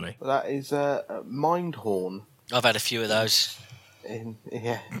 It is funny. That is Mindhorn. I've had a few of those.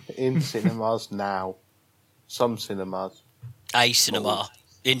 In cinemas now. Some cinemas. A cinema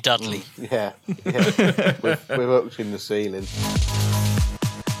in Dudley. Yeah. With hooks in the ceiling.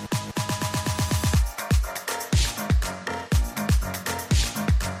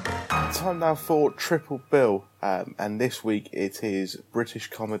 Time now for Triple Bill, and this week it is British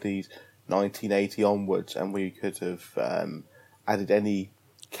comedies 1980 onwards, and we could have added any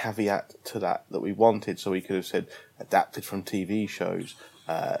caveat to that we wanted, so we could have said adapted from TV shows,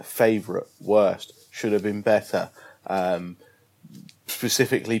 favourite, worst, should have been better,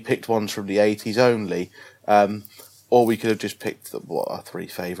 specifically picked ones from the 80s only, or we could have just picked what our 3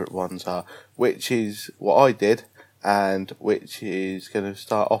 favourite ones are, which is what I did, and which is going to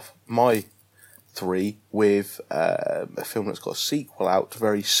start off my 3 with a film that's got a sequel out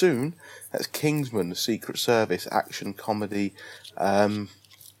very soon. That's Kingsman: The Secret Service action comedy,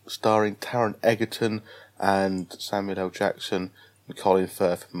 starring Taron Egerton and Samuel L. Jackson, Colin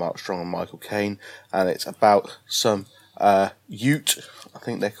Firth, Mark Strong, and Michael Caine, and it's about some Ute, I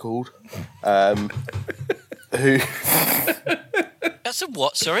think they're called, who. That's a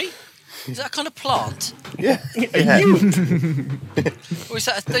what? Sorry, is that a kind of plant? Yeah. Or is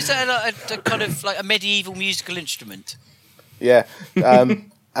that a kind of like a medieval musical instrument? Yeah,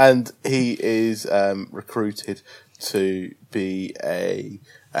 and he is recruited to be a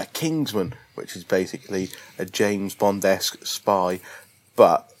Kingsman, which is basically a James Bond-esque spy,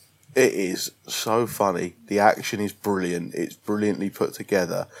 but it is so funny. The action is brilliant. It's brilliantly put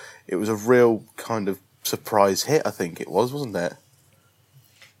together. It was a real kind of surprise hit, I think it was, wasn't it?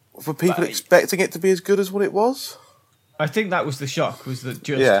 For people expecting it to be as good as what it was? I think that was the shock, was that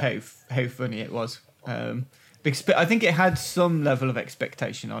just how funny it was. Because I think it had some level of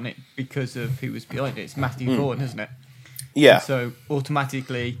expectation on it because of who was behind it. It's Matthew Vaughn, isn't it? Yeah. And so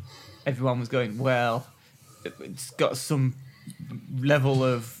automatically everyone was going, well, it's got some level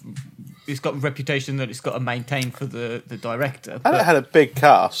of... It's got a reputation that it's got to maintain for the director. And it had a big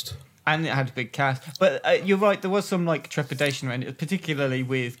cast. And it had a big cast. But you're right, there was some like trepidation around it, particularly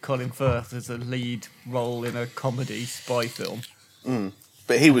with Colin Firth as a lead role in a comedy spy film.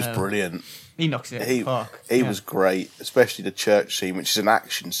 But he was brilliant. He knocks it out of the park. He was great, especially the church scene, which is an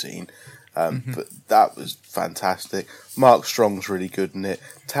action scene. But that was fantastic. Mark Strong's really good in it.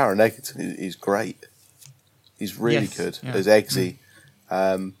 Taron Egerton is great. He's really good as Eggsy.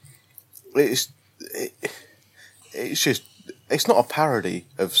 It's just... It's not a parody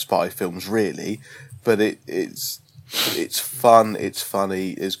of spy films, really, but it's fun, it's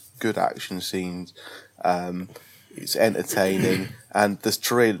funny, there's good action scenes, it's entertaining, and the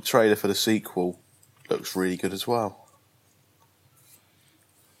trailer for the sequel looks really good as well.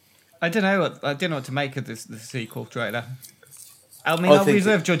 I don't know what to make of the sequel trailer. I'll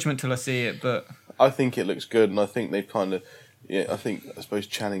reserve judgment till I see it, but I think it looks good, and I think they've kind of, I suppose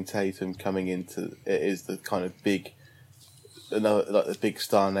Channing Tatum coming into it is the kind of big. Like the big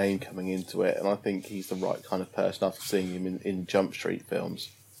star name coming into it, and I think he's the right kind of person after seeing him in Jump Street films.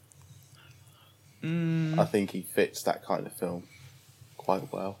 I think he fits that kind of film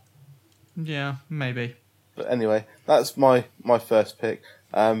quite well. Yeah, maybe. But anyway, that's my first pick.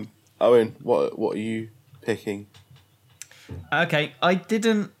 Owen, what are you picking? Okay, I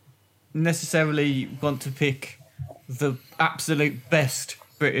didn't necessarily want to pick the absolute best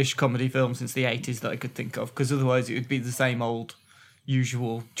British comedy film since the 80s that I could think of, because otherwise it would be the same old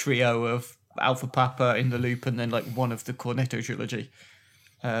usual trio of Alpha Papa, In the Loop, and then like one of the Cornetto trilogy.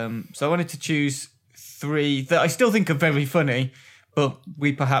 So I wanted to choose 3 that I still think are very funny, but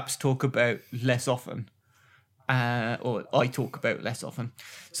we perhaps talk about less often. Or I talk about less often.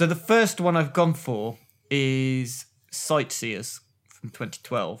 So the first one I've gone for is Sightseers from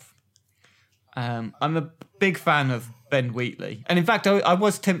 2012. I'm a big fan of Ben Wheatley. And in fact, I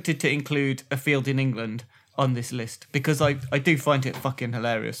was tempted to include A Field in England on this list because I do find it fucking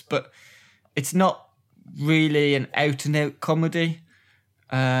hilarious. But it's not really an out-and-out comedy.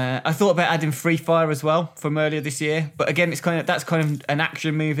 I thought about adding Free Fire as well from earlier this year. But again, that's kind of an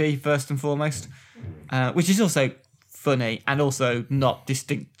action movie first and foremost, which is also funny and also not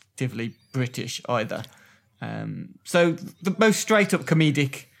distinctively British either. So the most straight-up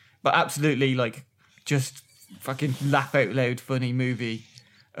comedic, but absolutely like just fucking laugh out loud funny movie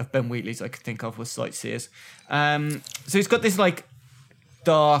of Ben Wheatley's I could think of was Sightseers. So it's got this like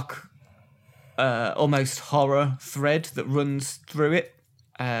dark, almost horror thread that runs through it.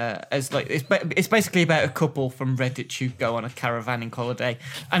 As like it's basically about a couple from Redditch who go on a caravanning holiday,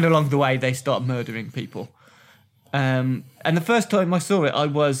 and along the way they start murdering people. And the first time I saw it, I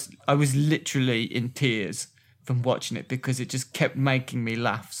was literally in tears from watching it because it just kept making me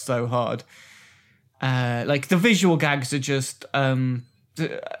laugh so hard. Like the visual gags are just like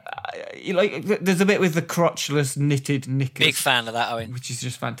there's a bit with the crotchless knitted knickers. Big fan of that, Owen. Which is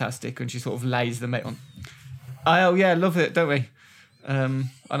just fantastic when she sort of lays them out on. Oh yeah, love it, don't we? On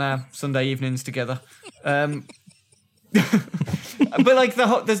our Sunday evenings together. But like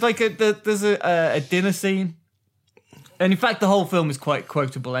there's like a dinner scene, and in fact the whole film is quite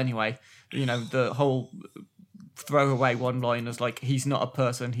quotable anyway. You know, the whole throwaway one-liners like he's not a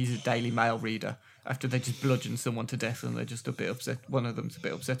person, he's a Daily Mail reader. After they just bludgeon someone to death and they're just a bit upset. One of them's a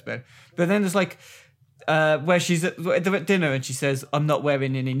bit upset about it. But then there's like where they're at dinner and she says, "I'm not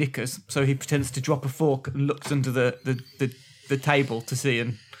wearing any knickers," so he pretends to drop a fork and looks under the table to see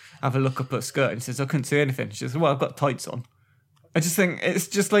and have a look up her skirt and says, "I couldn't see anything." She says, "Well, I've got tights on." I just think it's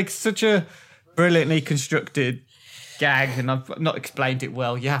just like such a brilliantly constructed gag, and I've not explained it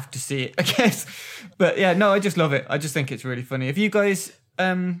well. You have to see it, I guess. But yeah, no, I just love it. I just think it's really funny. Have you guys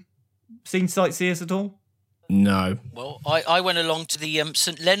seen Sightseers at all? No. Well, I went along to the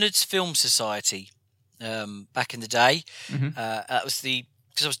St Leonard's Film Society back in the day. That was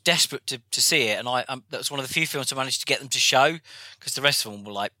because I was desperate to see it, and that was one of the few films I managed to get them to show, because the rest of them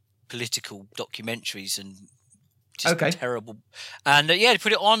were like political documentaries and just terrible. And they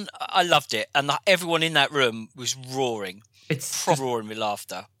put it on. I loved it, and everyone in that room was roaring. It's roaring with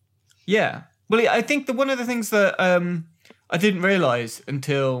laughter. Yeah. Well, I think one of the things that I didn't realise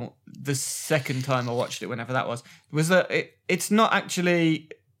until the second time I watched it, whenever that was that it's not actually...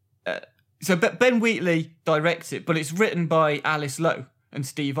 so Ben Wheatley directs it, but it's written by Alice Lowe and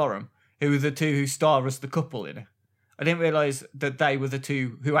Steve Oram, who are the two who star as the couple in it. I didn't realise that they were the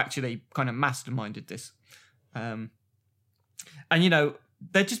two who actually kind of masterminded this. And,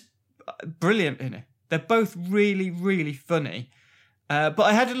 they're just brilliant in it. They're both really, really funny. But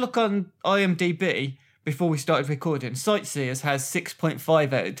I had a look on IMDb before we started recording. Sightseers has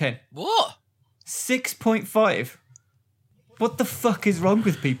 6.5 out of 10. What? 6.5? What the fuck is wrong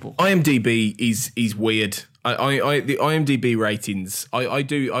with people? IMDb is weird. The IMDb ratings,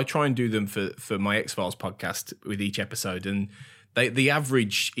 I try and do them for my X-Files podcast with each episode, and the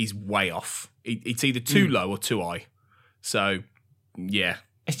average is way off. It's either too low or too high. So, yeah.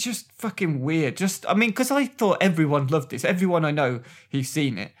 It's just fucking weird. Because I thought everyone loved this. Everyone I know who's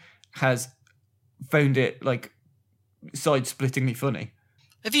seen it has found it, like, side-splittingly funny.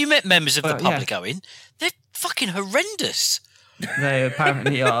 Have you met members of the public, Owen? They're fucking horrendous. They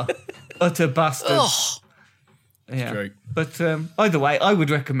apparently are. Utter bastards. Oh. Yeah. True. But either way, I would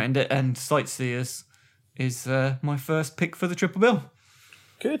recommend it, and Sightseers is my first pick for the Triple Bill.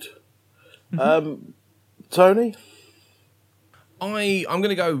 Good. Tony? I'm going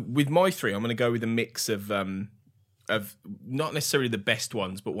to go with my three. I'm going to go with a mix of not necessarily the best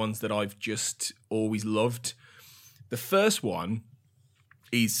ones, but ones that I've just always loved. The first one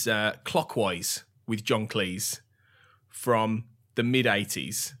is Clockwise with John Cleese from the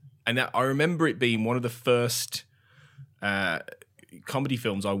mid-'80s. And I remember it being one of the first comedy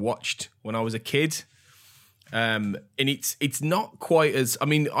films I watched when I was a kid. And it's not quite as...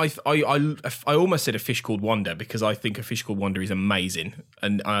 I almost said A Fish Called Wanda, because I think A Fish Called Wanda is amazing.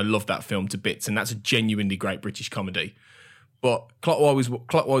 And I love that film to bits. And that's a genuinely great British comedy. But Clockwise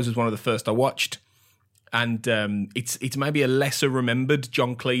was one of the first I watched. And it's maybe a lesser remembered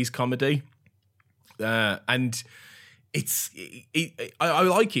John Cleese comedy. And I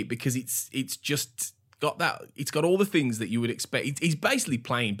like it because it's just got that. It's got all the things that you would expect. He's basically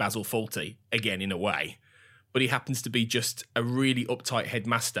playing Basil Fawlty again in a way, but he happens to be just a really uptight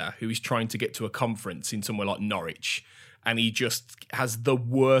headmaster who is trying to get to a conference in somewhere like Norwich, and he just has the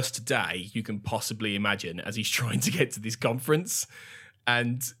worst day you can possibly imagine as he's trying to get to this conference.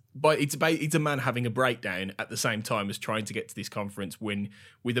 But it's a man having a breakdown at the same time as trying to get to this conference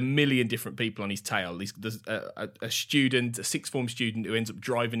with a million different people on his tail. There's a student, a sixth form student, who ends up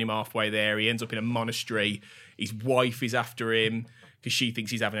driving him halfway there. He ends up in a monastery. His wife is after him because she thinks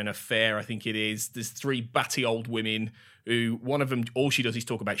he's having an affair, I think it is. There's three batty old women who, one of them, all she does is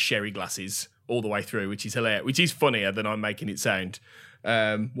talk about sherry glasses all the way through, which is hilarious, which is funnier than I'm making it sound.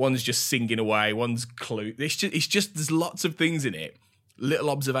 One's just singing away. One's it's just there's lots of things in it.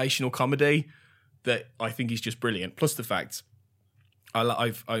 Little observational comedy that I think is just brilliant. Plus the fact,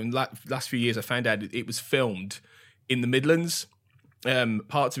 last few years I found out it was filmed in the Midlands.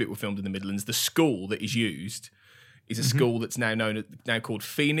 Parts of it were filmed in the Midlands. The school that is used is a school that's now called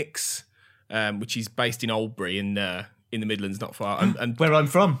Phoenix, which is based in Oldbury in the Midlands, not far. And where I'm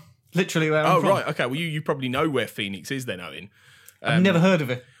from, literally where I'm from. Oh right, okay. Well, you probably know where Phoenix is then, Owen. I've never heard of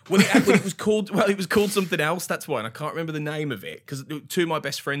it. It was called something else. That's why, and I can't remember the name of it because two of my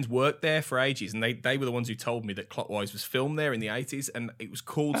best friends worked there for ages, and they were the ones who told me that Clockwise was filmed there in the 80s, and it was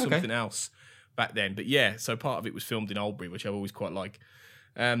called something else back then. But yeah, so part of it was filmed in Oldbury, which I've always quite like.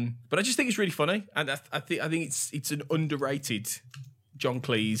 But I just think it's really funny, and I think it's an underrated John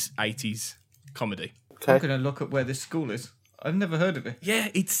Cleese 80s comedy. Okay. I'm going to look at where this school is. I've never heard of it. Yeah,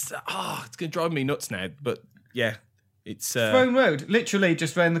 it's going to drive me nuts now, but yeah. It's Throne Road, literally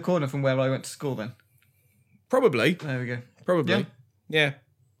just round the corner from where I went to school then. Probably. There we go. Probably. Yeah.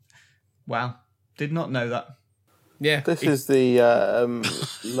 Wow. Did not know that. Yeah. This is the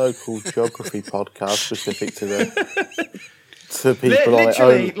local geography podcast specific to people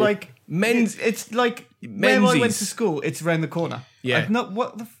literally, on it. Like It's like where I went Menzies. to school. It's around the corner. Yeah. I've not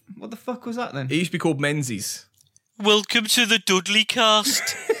what the fuck was that then? It used to be called Menzies. Welcome to the Dudley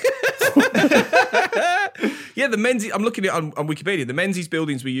cast. Yeah, the Menzies. I'm looking at it on Wikipedia. The Menzies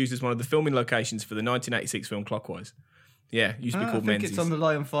buildings were used as one of the filming locations for the 1986 film Clockwise. Yeah, it used to be I called think Menzies. it's on the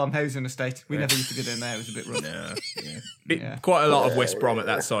Lion Farm housing estate. We never used to go down there. It was a bit rough. Yeah. Quite a lot of West Brom at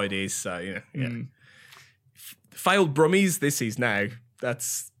that side is, so yeah. Failed Brummies, this is now.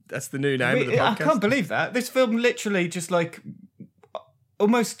 That's the new name of the podcast. I can't believe that. This film literally just like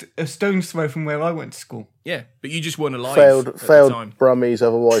almost a stone's throw from where I went to school. Yeah, but you just weren't alive Failed at the time. Brummies,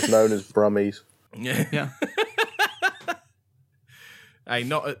 otherwise known as Brummies. Yeah. Hey,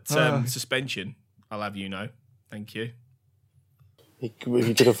 not at suspension, I'll have you know. Thank you. If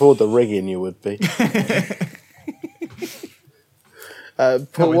you could afford the rigging, you would be.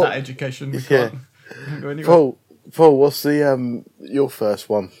 Not Paul, with what, that education, we yeah. can't go anywhere. Paul, what's the your first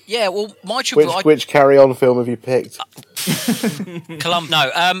one? Yeah, well, my triple. Which Carry On film have you picked?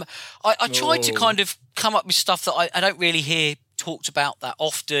 No. I tried to kind of come up with stuff that I don't really hear talked about that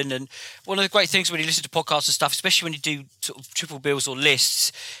often. And one of the great things when you listen to podcasts and stuff, especially when you do sort of triple bills or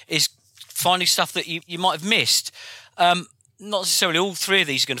lists, is finding stuff that you might have missed. Not necessarily all three of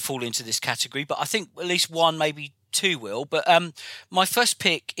these are going to fall into this category, but I think at least one, maybe two will. But my first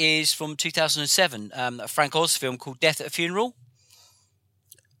pick is from 2007, a Frank Oz film called Death at a Funeral.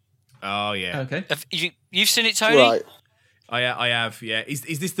 Oh, yeah. Okay. You've seen it, Tony? Right. I have, yeah.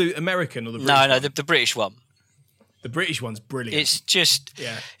 Is this the American or the British No, one? the British one. The British one's brilliant. It's just,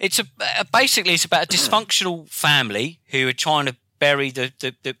 Yeah. it's basically it's about a dysfunctional family who are trying to bury the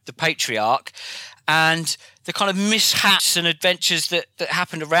patriarch, and the kind of mishaps and adventures that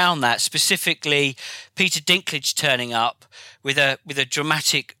happened around that. Specifically, Peter Dinklage turning up with a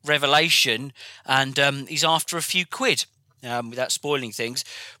dramatic revelation, and he's after a few quid. Without spoiling things,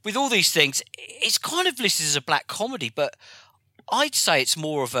 with all these things, it's kind of listed as a black comedy, but I'd say it's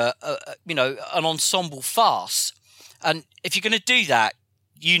more of an ensemble farce. And if you're going to do that,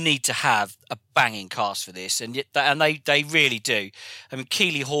 you need to have a banging cast for this, and they really do. I mean,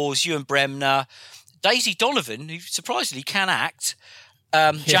 Keely Hawes, Ewan Bremner, Daisy Donovan, who surprisingly can act,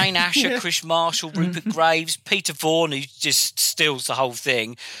 Jane Asher, Chris Marshall, Rupert Graves, Peter Vaughan, who just steals the whole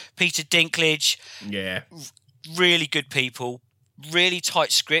thing, Peter Dinklage. Yeah. Really good people, really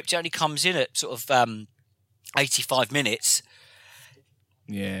tight script. It only comes in at sort of 85 minutes.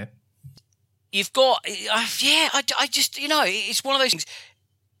 Yeah. You've got, I just, it's one of those things.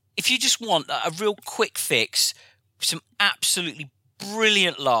 If you just want a real quick fix, some absolutely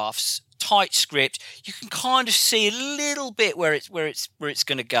brilliant laughs, tight script, you can kind of see a little bit where it's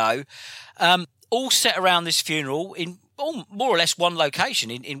going to go. All set around this funeral in more or less one location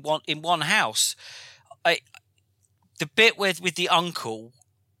in one house. The bit with the uncle,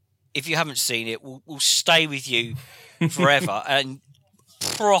 if you haven't seen it, will stay with you forever, and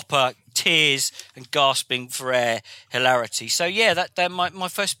proper tears and gasping for air hilarity. So yeah, that my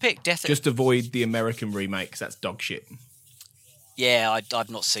first pick. Just avoid the American remake because that's dog shit. Yeah,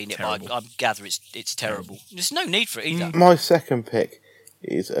 I've not seen it, Terrible. but I gather it's terrible. There's no need for it either. My second pick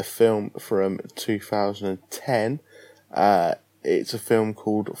is a film from 2010. It's a film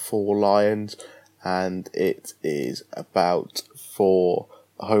called Four Lions, and it is about four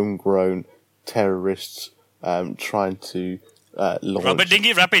homegrown terrorists trying to launch... Rubber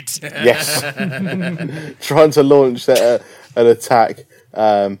Dingy Rapids. Yes. Trying to launch an attack.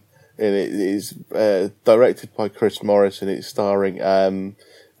 And it is directed by Chris Morris, and it's starring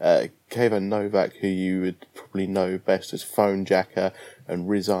Kayvan Novak, who you would probably know best as Phone Jacker, and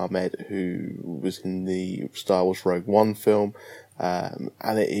Riz Ahmed, who was in the Star Wars Rogue One film.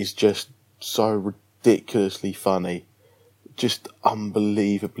 And it is just so ridiculously funny. Just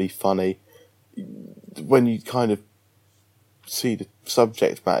unbelievably funny. When you kind of see the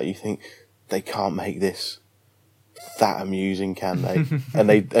subject matter, you think, they can't make this that amusing, can they? and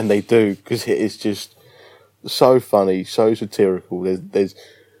they do, because it is just so funny, so satirical. There's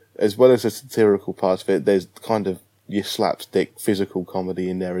as well as the satirical part of it, there's kind of your slapstick physical comedy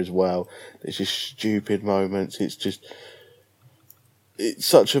in there as well. There's just stupid moments. It's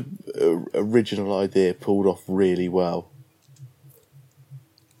such a original idea, pulled off really well.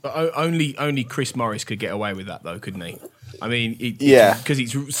 But only Chris Morris could get away with that, though, couldn't he? I mean,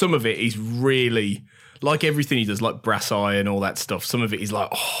 because some of it is really, like everything he does, like Brass Eye and all that stuff. Some of it is like,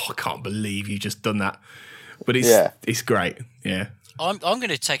 oh, I can't believe you've just done that. But it's great. Yeah, I'm going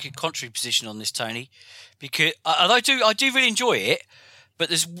to take a contrary position on this, Tony, because I do really enjoy it. But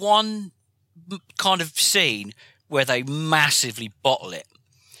there's one kind of scene where they massively bottle it,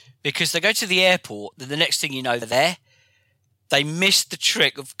 because they go to the airport. Then the next thing you know, they're there. they missed the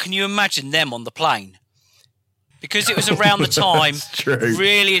trick of. Can you imagine them on the plane? Because it was around the time,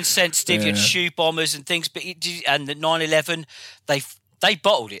 really insensitive. You had shoe bombers and things, and the 9/11, they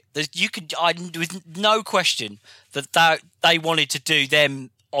bottled it. With no question that they wanted to do them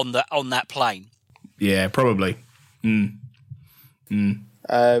on that plane. Yeah, probably. Okay,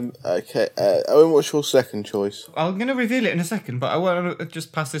 Owen, what's your second choice? I'm going to reveal it in a second, but I want to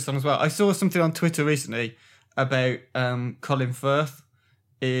just pass this on as well. I saw something on Twitter recently about Colin Firth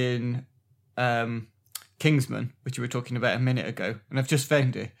in Kingsman, which we were talking about a minute ago, and I've just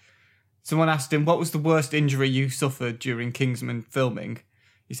found it. Someone asked him, what was the worst injury you suffered during Kingsman filming?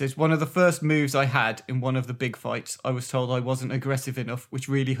 He says, one of the first moves I had in one of the big fights, I was told I wasn't aggressive enough, which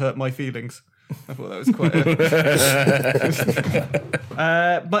really hurt my feelings. I thought that was quite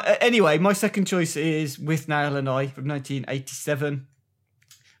but anyway, my second choice is Withnail and I from 1987,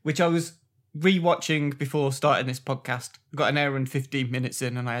 which I was rewatching before starting this podcast. I got an hour and 15 minutes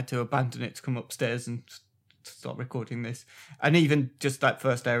in and I had to abandon it to come upstairs and start recording this. And even just that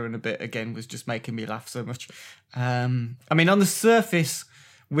first hour and a bit again was just making me laugh so much. I mean, on the surface,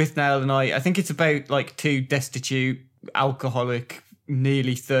 Withnail and I think it's about like two destitute, alcoholic,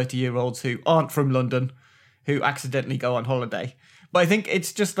 nearly 30-year-olds who aren't from London, who accidentally go on holiday. But I think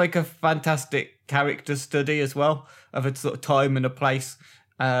it's just like a fantastic character study as well of a sort of time and a place.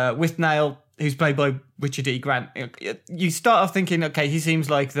 Withnail, who's played by Richard E. Grant, you start off thinking, okay, he seems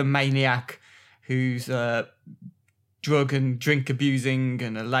like the maniac who's drug and drink abusing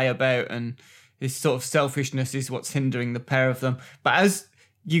and a layabout, and this sort of selfishness is what's hindering the pair of them. But as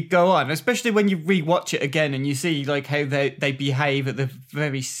you go on, especially when you rewatch it again and you see like how they behave at the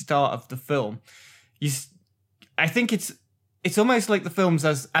very start of the film, I think it's almost like the film's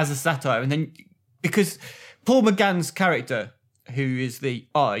as a satire. And then because Paul McGann's character, who is the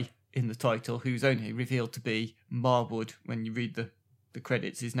I in the title, who's only revealed to be Marwood when you read the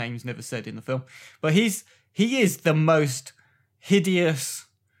credits, his name's never said in the film, but he is the most hideous,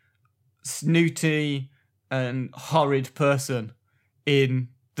 snooty and horrid person in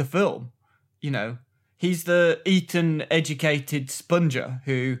the film. You know, he's the Eton educated sponger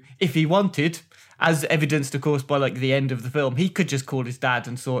who, if he wanted, as evidenced of course by like the end of the film, he could just call his dad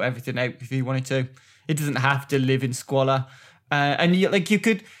and sort everything out if he wanted to. He doesn't have to live in squalor. And you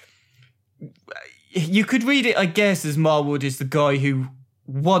could read it, I guess, as Marwood is the guy who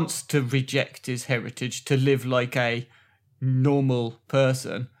wants to reject his heritage to live like a normal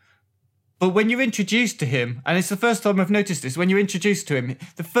person. But when you're introduced to him, and it's the first time I've noticed this, when you're introduced to him,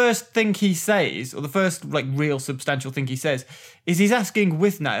 the first thing he says, or the first like real substantial thing he says, is he's asking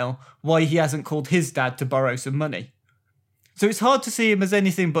Withnail why he hasn't called his dad to borrow some money. So it's hard to see him as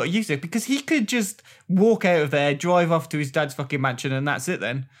anything but a user, because he could just walk out of there, drive off to his dad's fucking mansion, and that's it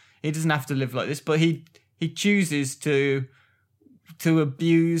then. He doesn't have to live like this, but he chooses to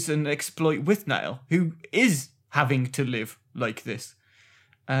abuse and exploit Withnail, who is having to live like this.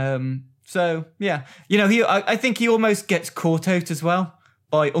 So, yeah. You know, I think he almost gets caught out as well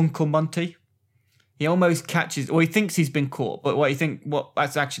by Uncle Monty. He almost catches, or he thinks he's been caught, but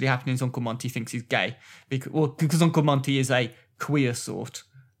what's actually happening is Uncle Monty thinks he's gay. Because Uncle Monty is a queer sort,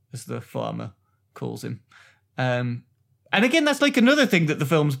 as the farmer calls him. And again, that's like another thing that the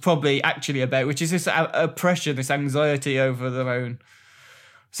film's probably actually about, which is this oppression, this anxiety over their own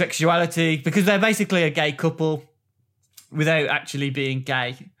sexuality, because they're basically a gay couple without actually being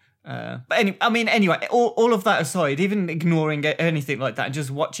gay. But anyway, all of that aside, even ignoring anything like that and just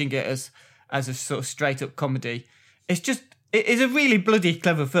watching it as a sort of straight up comedy, it is a really bloody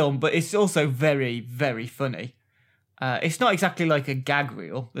clever film, but it's also very, very funny. It's not exactly like a gag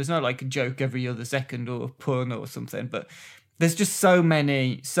reel. There's not like a joke every other second or a pun or something, but there's just so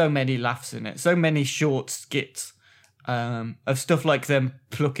many laughs in it, so many short skits of stuff like them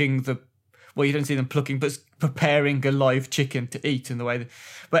plucking you don't see them plucking, but preparing a live chicken to eat in the way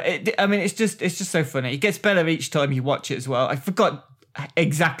it's just so funny. It gets better each time you watch it as well. I forgot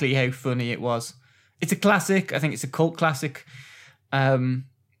exactly how funny it was. It's a classic. I think it's a cult classic. And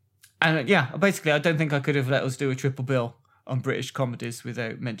yeah, basically, I don't think I could have let us do a triple bill on British comedies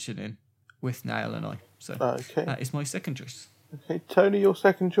without mentioning Withnail and I. So that is my second choice. Okay, Tony, your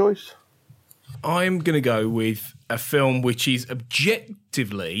second choice? I'm going to go with a film which is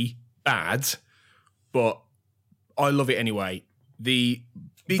objectively bad, but I love it anyway.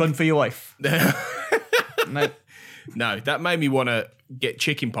 Fun for your wife. No, that made me want to get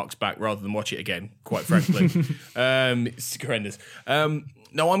chicken pox back rather than watch it again, quite frankly. It's horrendous.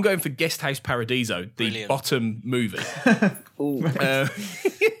 No, I'm going for Guest House Paradiso, the Brilliant. Bottom movie.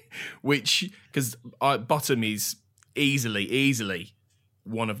 Because Bottom is easily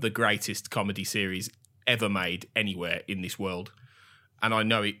one of the greatest comedy series ever made anywhere in this world. And I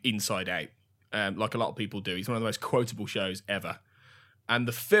know it inside out, like a lot of people do. It's one of the most quotable shows ever. And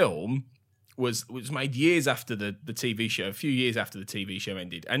the film was made years after the TV show, a few years after the TV show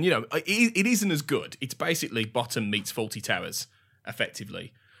ended. And, it isn't as good. It's basically Bottom meets Fawlty Towers,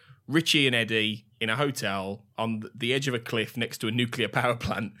 effectively. Richie and Eddie in a hotel on the edge of a cliff next to a nuclear power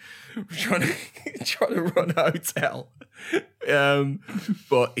plant, trying to run a hotel.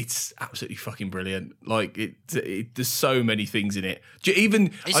 But it's absolutely fucking brilliant. Like there's so many things in it. Isn't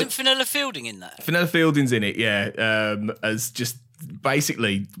Fenella Fielding in that? Fenella Fielding's in it, yeah. As just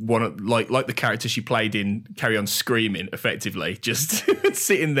basically one of, like the character she played in Carry On Screaming, effectively, just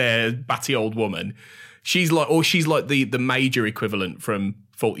sitting there, batty old woman. She's like the major equivalent from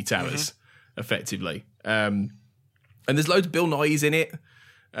Fawlty Towers, effectively. And there's loads of Bill Nighy's in it.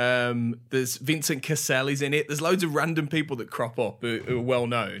 There's Vincent Cassel is in it. There's loads of random people that crop up who are well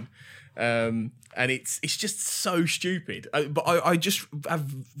known. And it's just so stupid. But I just have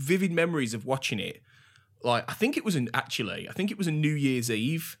vivid memories of watching it. Like, I think it was a New Year's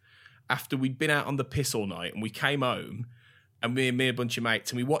Eve after we'd been out on the piss all night, and we came home, and me and a bunch of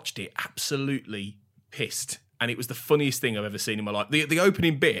mates, and we watched it absolutely pissed. And it was the funniest thing I've ever seen in my life. The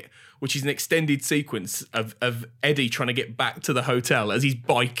opening bit, which is an extended sequence of Eddie trying to get back to the hotel as his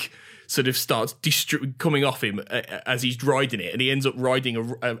bike sort of starts coming off him as he's riding it, and he ends up riding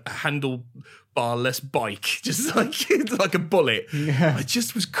a handlebar-less bike, just like a bullet. Yeah. I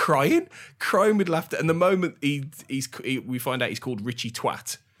just was crying with laughter. And the moment we find out he's called Richie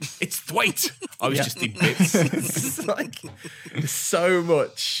Twat, it's Thwaite. I was just in bits. It's like so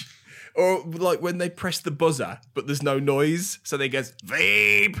much. Or like when they press the buzzer, but there's no noise, so they goes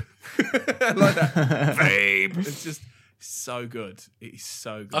vape, like that, vape. It's just so good. It is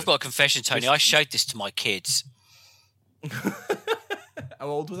so good. I've got a confession, Tony. I showed this to my kids. How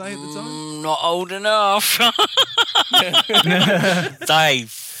old was they at the time? Not old enough. They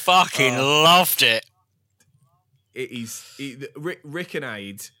fucking loved it. It is Rick and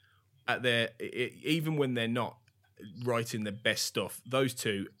Aid at even when they're not writing their best stuff, those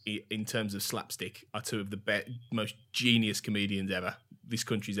two, in terms of slapstick, are two of the most genius comedians ever this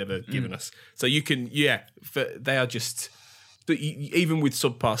country's ever given us. So you can, they are just, even with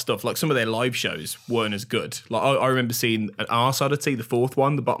subpar stuff, like some of their live shows weren't as good. Like I remember seeing an Arse Oddity, the fourth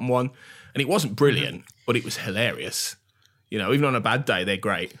one, the bottom one, and it wasn't brilliant, but it was hilarious. Even on a bad day, they're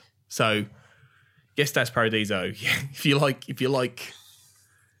great. So, Guest House Paradiso, yeah, if you like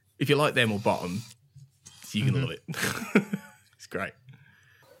them or Bottom, you're going to love it. It's great.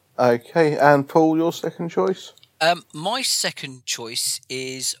 Okay, and Paul, your second choice? My second choice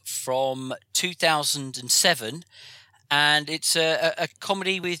is from 2007, and it's a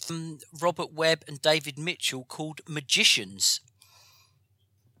comedy with Robert Webb and David Mitchell called Magicians.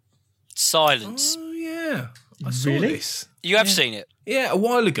 Silence. Oh, yeah. I saw this. You have seen it? Yeah, a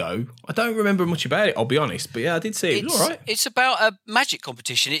while ago. I don't remember much about it, I'll be honest. But yeah, I did see it. It was all right. It's about a magic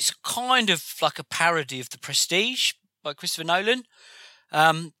competition. It's kind of like a parody of The Prestige by Christopher Nolan.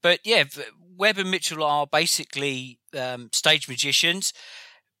 But yeah, Webb and Mitchell are basically stage magicians.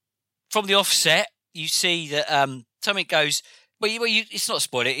 From the offset, you see that something goes... it's not a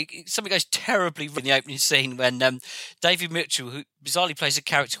spoiler. Something goes terribly wrong in the opening scene when David Mitchell, who bizarrely plays a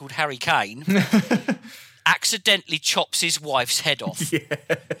character called Harry Kane... accidentally chops his wife's head off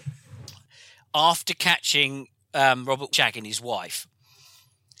after catching Robert shagging his wife.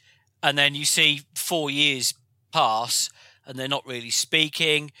 And then you see 4 years pass and they're not really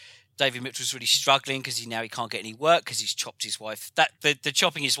speaking. David Mitchell's really struggling because he can't get any work because he's chopped his wife. The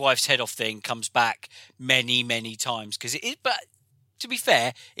chopping his wife's head off thing comes back many, many times because it is, but to be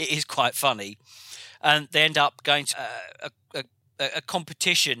fair, it is quite funny. And they end up going to a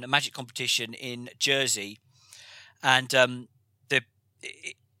competition, a magic competition in Jersey, and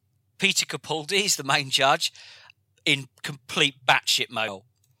Peter Capaldi is the main judge in complete batshit mode,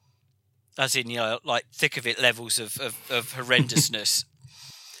 as in like thick of it levels of horrendousness.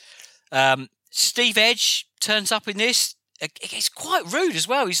 Steve Edge turns up in this. It's quite rude as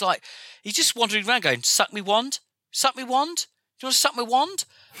well. He's just wandering around going, "Suck me wand, suck me wand. Do you want to suck my wand?"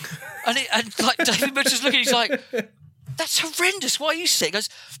 and like David Mitchell's looking, he's like, "That's horrendous. Why are you sick?" He goes,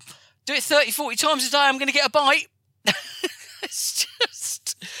 "Do it 30, 40 times a day. I'm going to get a bite." It's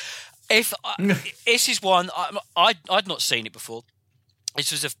just, this is one I'd not seen it before.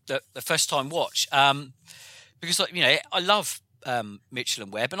 This was the first time watch because I love Mitchell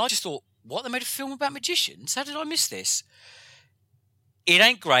and Webb, and I just thought, what, they made a film about magicians? How did I miss this? It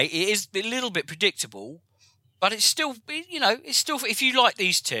ain't great. It is a little bit predictable, but it's still if you like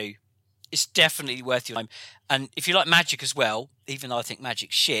these two, It's definitely worth your time. And if you like magic as well, even though I think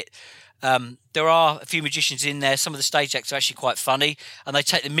magic's shit, there are a few magicians in there. Some of the stage acts are actually quite funny, and they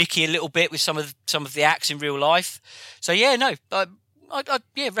take the mickey a little bit with some of the acts in real life. So yeah, no, I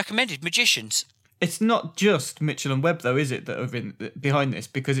recommended Magicians. It's not just Mitchell and Webb though, is it, that are behind this?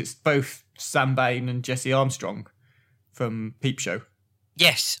 Because it's both Sam Bain and Jesse Armstrong from Peep Show.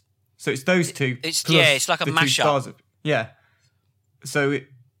 Yes. So it's those two. It's like a mashup. Yeah. So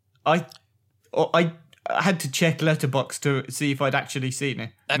I had to check Letterboxd to see if I'd actually seen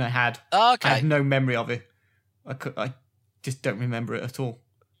it, and I had. Oh, okay. I had no memory of it. I just don't remember it at all.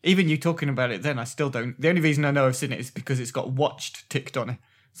 Even you talking about it then, I still don't. The only reason I know I've seen it is because it's got watched ticked on it.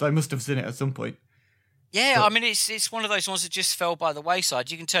 So I must have seen it at some point. Yeah, but, I mean, it's one of those ones that just fell by the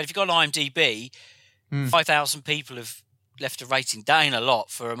wayside. You can tell if you've got IMDb, 5,000 people have left a rating. That ain't a lot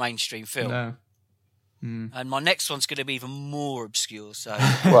for a mainstream film. No. And my next one's going to be even more obscure. So,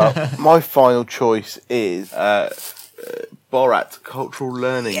 well, my final choice is Borat: Cultural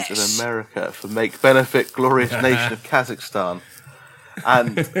Learnings in America for Make Benefit Glorious Nation of Kazakhstan,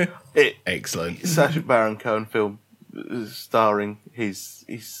 and excellent Sacha Baron Cohen film starring his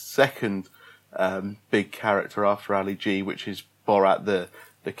second big character after Ali G, which is Borat, the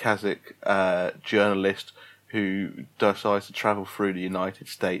Kazakh journalist who decides to travel through the United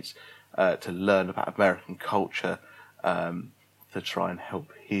States to learn about American culture, to try and help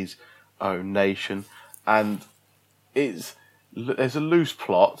his own nation. And there's a loose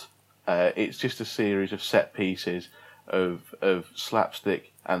plot. It's just a series of set pieces of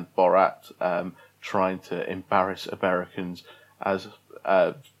slapstick and Borat trying to embarrass Americans, as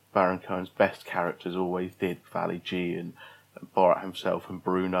Baron Cohen's best characters always did, with Ali G and Borat himself and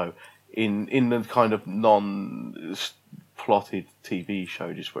Bruno, in the kind of non-plotted TV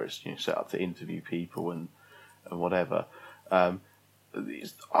show, just where it's set up to interview people and whatever. I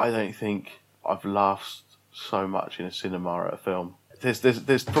don't think I've laughed so much in a cinema at a film.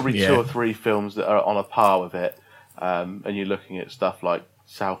 There's probably two or three films that are on a par with it, and you're looking at stuff like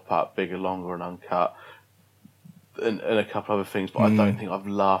South Park, Bigger, Longer and Uncut, and a couple other things, but I don't think I've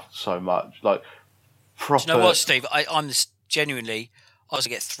laughed so much. Like, proper... Do you know what, Steve? I'm genuinely... I was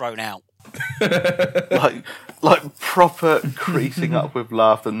going to get thrown out. like proper creasing up with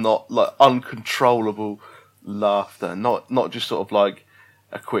laughter, not like uncontrollable laughter, not just sort of like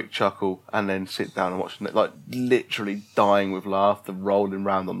a quick chuckle and then sit down and watch it, like literally dying with laughter, rolling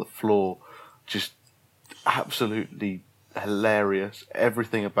around on the floor, just absolutely hilarious.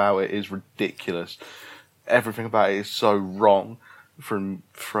 Everything about it is ridiculous. Everything about it is so wrong, from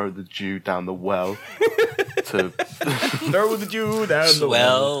throw the Jew down the well to throw the Jew down the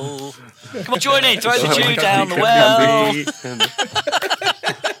well. Come on, join in. Throw the Jew down the well.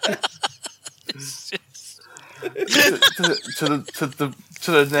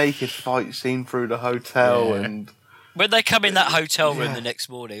 to the naked fight scene through the hotel, and when they come in that hotel room the next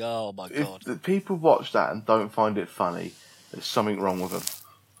morning. Oh my god! If people watch that and don't find it funny, there's something wrong with them,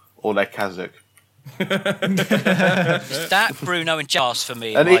 or they're Kazakh. That Bruno and Jackass for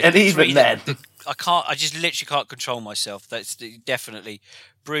me, and even then, I just literally can't control myself. That's definitely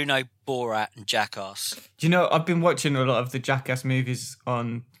Bruno, Borat, and Jackass. Do you know, I've been watching a lot of the Jackass movies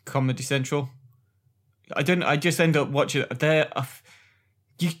on Comedy Central. I just end up watching it.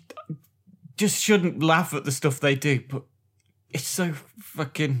 You just shouldn't laugh at the stuff they do, but it's so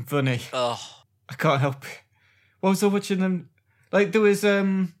fucking funny. Oh, I can't help it. What was I watching them? Like, there was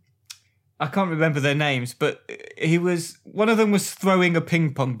I can't remember their names, but one of them was throwing a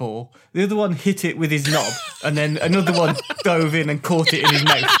ping pong ball. The other one hit it with his knob, and then another one dove in and caught it in his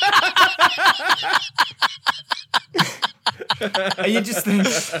mouth. And you just think,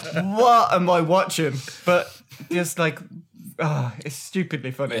 what am I watching? But just like, it's stupidly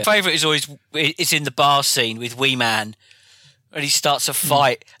funny. My favourite is always, it's in the bar scene with Wee Man. And he starts a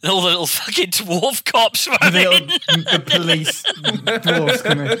fight, and all the little fucking dwarf cops run in. The police dwarves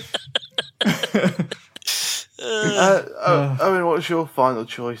come in. I mean, what's your final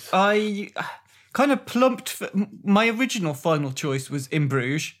choice? I kind of plumped. My original final choice was In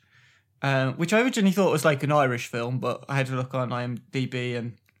Bruges, which I originally thought was like an Irish film, but I had to look on IMDb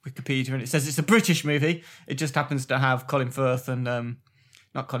and Wikipedia, and it says it's a British movie. It just happens to have Colin Farrell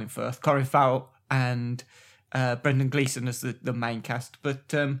and Brendan Gleeson as the main cast.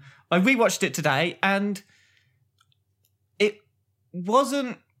 But I rewatched it today, and it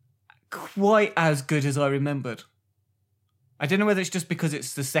wasn't quite as good as I remembered. I don't know whether it's just because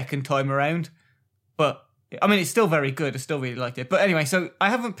it's the second time around, but I mean, it's still very good. I still really liked it. But anyway, so I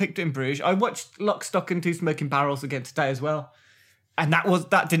haven't picked In Bruges. I watched Lock, Stock and Two Smoking Barrels again today as well, and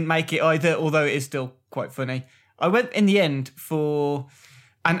that didn't make it either, although it is still quite funny. I went in the end for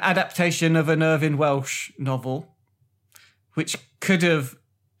an adaptation of an Irvine Welsh novel, which could have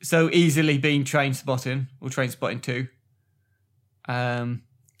so easily been Trainspotting or Trainspotting 2.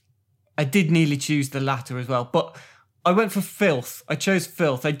 I did nearly choose the latter as well, but I went for Filth. I chose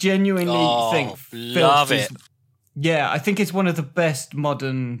Filth. I genuinely think love Filth it. I think it's one of the best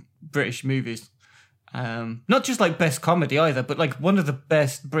modern British movies. Not just like best comedy either, but like one of the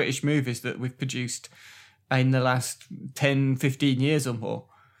best British movies that we've produced in the last 10, 15 years or more.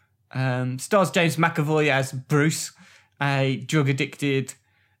 Stars James McAvoy as Bruce, a drug-addicted,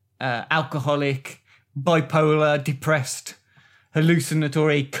 alcoholic, bipolar, depressed,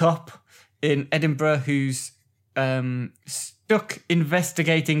 hallucinatory cop in Edinburgh who's stuck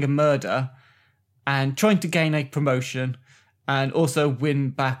investigating a murder and trying to gain a promotion and also win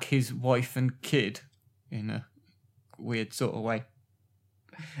back his wife and kid in a weird sort of way.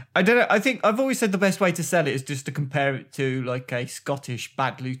 I don't know. I think I've always said the best way to sell it is just to compare it to like a Scottish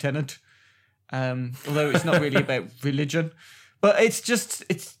bad lieutenant. Although it's not really about religion, but it's just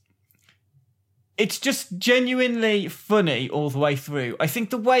genuinely funny all the way through. I think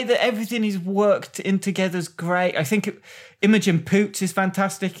the way that everything is worked in together is great. I think Imogen Poots is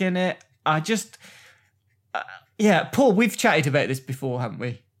fantastic in it. Paul, we've chatted about this before, haven't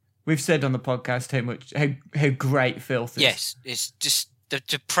we? We've said on the podcast how great Filth is. Yes, it's just the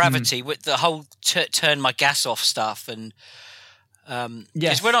depravity with the whole turn my gas off stuff, and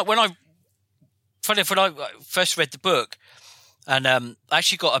yes. When I first read the book, and I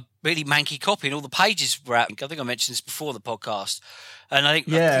actually got a really manky copy, and all the pages were out. I think I mentioned this before the podcast, and I think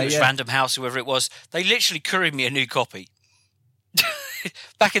it was Random House, whoever it was. They literally couried me a new copy.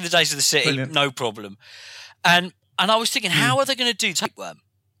 Back in the days of the city, brilliant. No problem. And I was thinking, how are they going to do Tapeworm?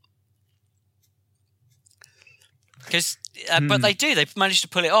 Because, but they do. They've managed to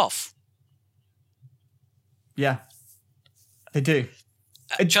pull it off. Yeah, they do.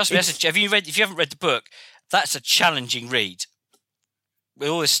 Trust me, if you haven't read the book, that's a challenging read. With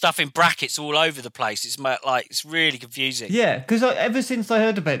all this stuff in brackets all over the place, it's really confusing. Yeah, because ever since I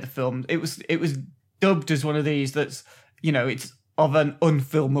heard about the film, it was dubbed as one of these that's, it's of an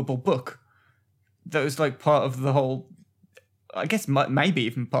unfilmable book. That was like part of the whole, I guess maybe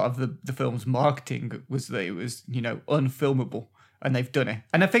even part of the film's marketing was that it was, unfilmable, and they've done it.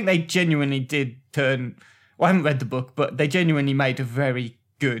 And I think they genuinely did turn, well, I haven't read the book, but they genuinely made a very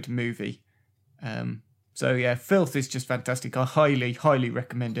good movie. So yeah, Filth is just fantastic. I highly, highly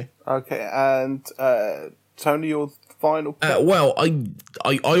recommend it. Okay, and Tony, your final pick? Well, I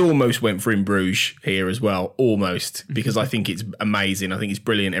almost went for In Bruges here as well, almost, because I think it's amazing. I think it's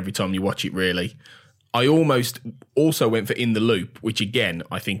brilliant every time you watch it, really. I almost also went for In the Loop, which again,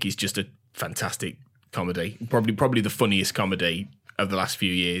 I think is just a fantastic comedy. Probably the funniest comedy of the last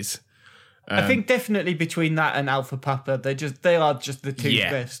few years. I think definitely between that and Alpha Papa, they are just the two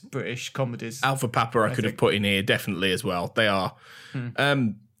best British comedies. Alpha Papa I could have put in here definitely as well. They are.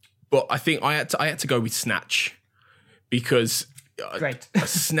 But I think I had to go with Snatch because great.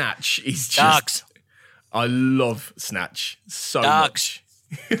 Snatch is just Dogs. I love Snatch so Dogs.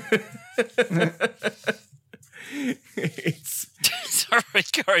 much. It's sorry,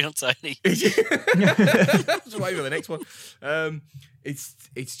 carry on, Tony. Just wait for the next one.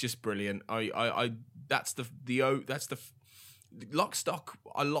 It's just brilliant. That's the Lock, Stock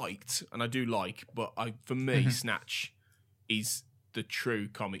I liked and I do like, but for me Snatch is the true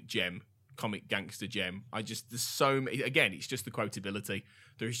comic gangster gem. There's so many, again, it's just the quotability.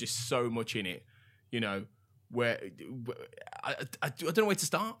 There is just so much in it, where I don't know where to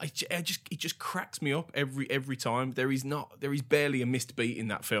start. It just cracks me up every time. There is barely a missed beat in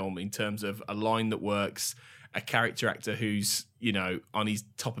that film in terms of a line that works, a character actor who's on his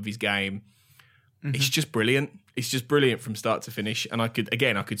top of his game. It's just brilliant. It's just brilliant from start to finish. And I could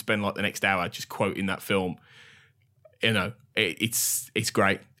spend like the next hour just quoting that film. It's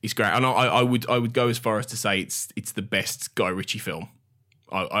great. It's great. And I would go as far as to say it's the best Guy Ritchie film.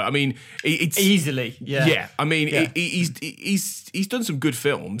 I mean, it's easily, yeah. Yeah, I mean, he's done some good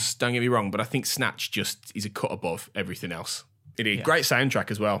films. Don't get me wrong, but I think Snatch just is a cut above everything else. It is great soundtrack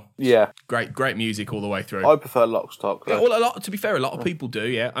as well. Yeah, great music all the way through. I prefer Lock, Stock. Yeah, well, to be fair, a lot of people do.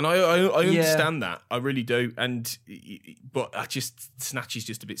 Yeah, and I understand that. I really do. But Snatch is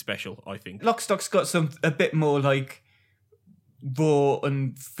just a bit special. I think Lock, Stock's got a bit more like raw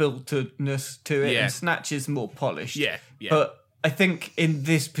and filteredness to it, and Snatch is more polished. Yeah. But I think in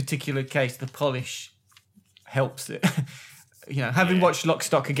this particular case, the polish helps it. Having watched Lock,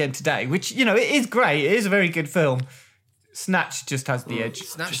 Stock again today, which, it is great. It is a very good film. Snatch just has the edge.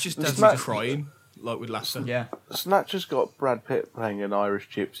 Snatch just does the crying, like with Lasser. Yeah. Snatch has got Brad Pitt playing an Irish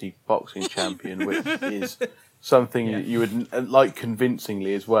gypsy boxing champion, which is something that you would like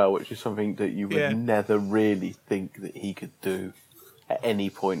convincingly as well, which is something that you would never really think that he could do at any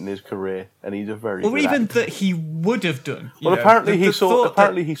point in his career, and he's a very or good even actor. that he would have done. Well, know, apparently the he saw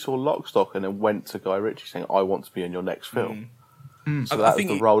thought he saw Lock, Stock and then went to Guy Ritchie saying, "I want to be in your next film." So I that was think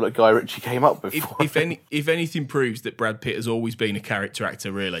the role that Guy Ritchie came up with. If anything proves that Brad Pitt has always been a character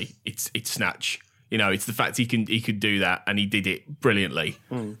actor, really, it's Snatch. You know, it's the fact he could do that, and he did it brilliantly.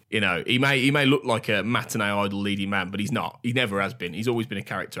 You know, he may look like a matinee idol leading man, but he's not. He never has been. He's always been a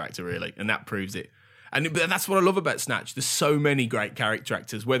character actor, really, and that proves it. But that's what I love about Snatch. There's so many great character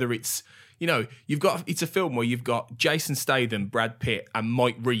actors. Whether it's, you know, it's a film where you've got Jason Statham, Brad Pitt, and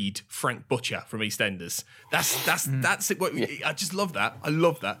Mike Reed, Frank Butcher from EastEnders. That's it. I just love that. I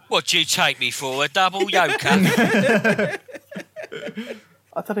love that. What do you take me for, a double yoker?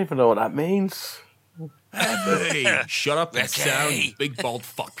 I don't even know what that means. Heavy. Shut up and Ricky. sound, you big bald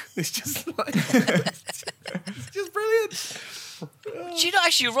fuck. It's just like, it's just brilliant. Do you know,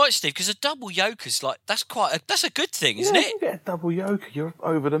 actually, you're right, Steve, because a double yoker's like, that's a good thing, isn't If it? you get a double yoker, you're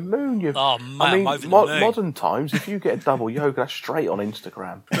over the moon. Oh, man, I mean, I'm over the moon. modern times, if you get a double yoker, that's straight on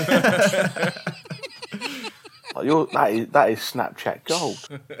Instagram. That is Snapchat gold.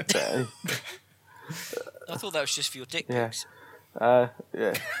 I thought that was just for your dick Yeah. pics.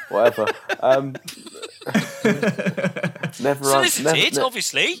 Whatever. Never Solicited,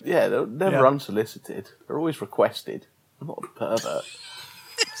 obviously. Yeah, they're never Yeah. unsolicited. They're always requested. I'm not a pervert.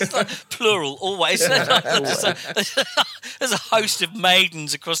 It's like plural, always. There's a host of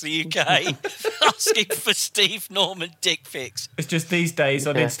maidens across the UK asking for Steve Norman dick pics. It's just these days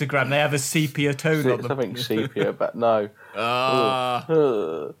on Instagram they have a sepia tone on them. Something sepia, but no.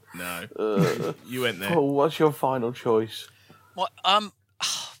 No, you went there. Paul, what's your final choice? Well,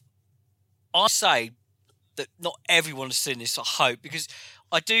 I say that not everyone has seen this, I hope, because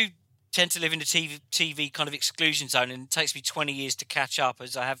I do tend to live in the TV kind of exclusion zone, and it takes me 20 years to catch up,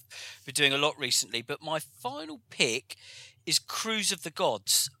 as I have been doing a lot recently. But my final pick is Cruise of the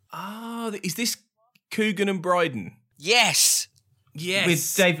Gods. Is this Coogan and Bryden? Yes. Yes.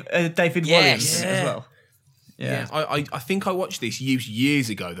 With David Yes. Williams as well. Yeah. I think I watched this years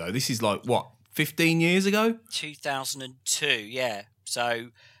ago, though. This is like, what, 15 years ago? 2002, yeah.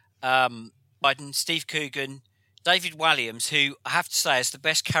 So, Biden, Steve Coogan, David Walliams, who I have to say is the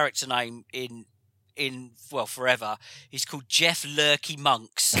best character name in forever. He's called Jeff Lurky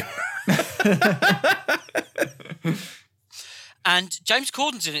Monks. And James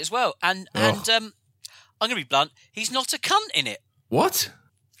Corden's in it as well. And I'm going to be blunt, he's not a cunt in it. What?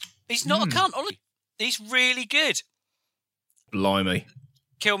 He's not a cunt, honestly. He's really good. Blimey.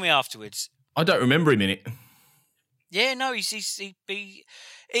 Kill me afterwards. I don't remember him in it. Yeah, no,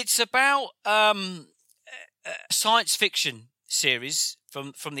 it's about a science fiction series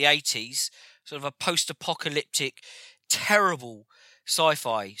from the 80s, sort of a post-apocalyptic, terrible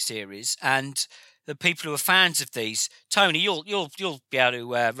sci-fi series, and the people who are fans of these, Tony, you'll be able to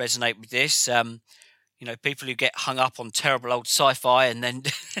resonate with this. You know, people who get hung up on terrible old sci-fi and then.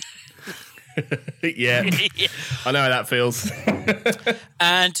 Yeah, I know how that feels.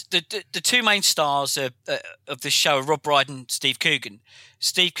 And the two main stars of the show are Rob Brydon and Steve Coogan.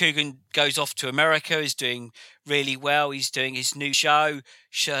 Steve Coogan goes off to America, is doing really well. He's doing his new show,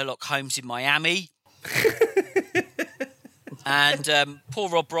 Sherlock Holmes in Miami. And poor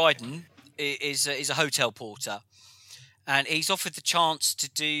Rob Brydon is a hotel porter. And he's offered the chance to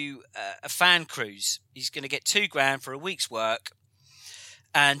do a fan cruise. He's going to get $2,000 for a week's work.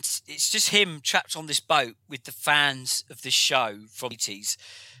 And it's just him trapped on this boat with the fans of this show from the 80s.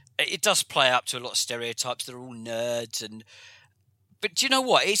 It does play up to a lot of stereotypes. They're all nerds. But do you know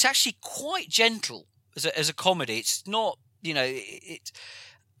what? It's actually quite gentle as a comedy. It's not, you know,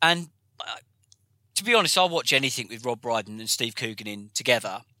 and to be honest, I'll watch anything with Rob Brydon and Steve Coogan in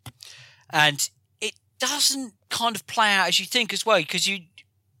together. And it doesn't kind of play out as you think as well, because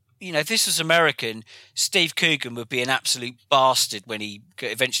you know, if this was American, Steve Coogan would be an absolute bastard when he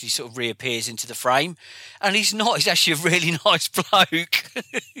eventually sort of reappears into the frame. And he's not. He's actually a really nice bloke.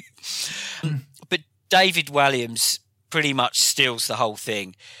 But David Walliams pretty much steals the whole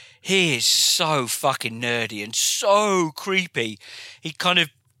thing. He is so fucking nerdy and so creepy. He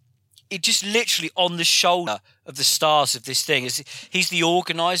just literally on the shoulder of the stars of this thing. He's the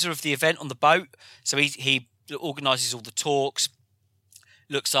organizer of the event on the boat. So he organizes all the talks,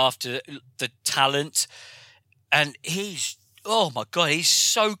 looks after the talent, and he's, oh my God, he's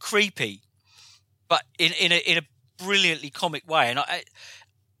so creepy, but in a brilliantly comic way. And I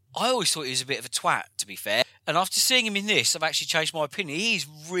always thought he was a bit of a twat, to be fair. And after seeing him in this, I've actually changed my opinion. He's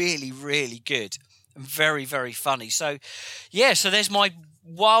really, really good and very, very funny. So, yeah, so there's my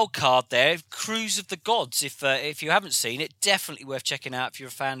wild card there, Cruise of the Gods. If you haven't seen it, definitely worth checking out if you're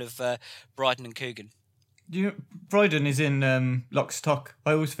a fan of Bryden and Coogan. Bryden is in Lock, Stock.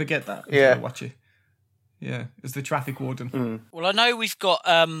 I always forget that. Yeah. I watch it. Yeah, as the traffic warden. Well, I know we've got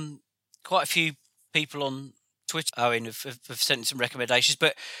quite a few people on Twitter have sent some recommendations,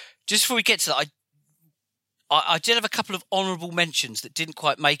 but just before we get to that, I did have a couple of honourable mentions that didn't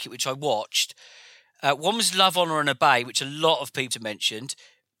quite make it, which I watched. One was Love, Honour and Obey, which a lot of people mentioned,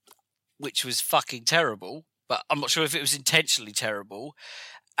 which was fucking terrible, but I'm not sure if it was intentionally terrible.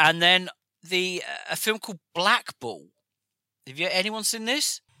 And then a film called Black Ball. Have anyone seen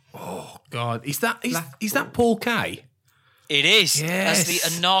this? Oh God, is that Paul Kay? It is. Yes. As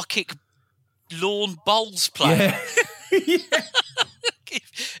the anarchic lawn bowls player. Yeah.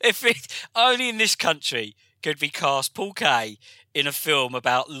 if it only in this country could be cast Paul Kay in a film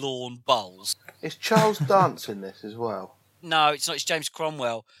about lawn bowls. Is Charles Dance in this as well? No, it's not. It's James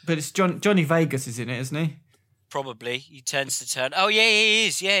Cromwell. But it's Johnny Vegas is in it, isn't he? Probably. He tends to turn. Oh yeah, he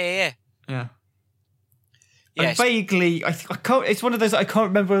is. Yeah. Yeah. Yes. And vaguely, I can't. It's one of those that I can't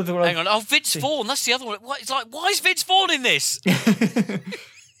remember whether. Hang on. Oh, Vince Vaughn. That's the other one. What? It's like, why is Vince Vaughn in this?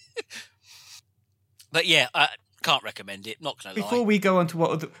 But yeah, I can't recommend it. Not gonna lie. Before we go on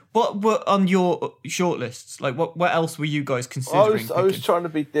to what were on your shortlists? Like what else were you guys considering? I was trying to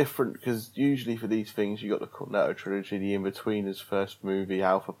be different because usually for these things you got the Cornetto trilogy, the In-Betweeners first movie,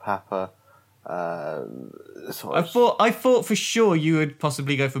 Alpha Papa. I thought for sure you would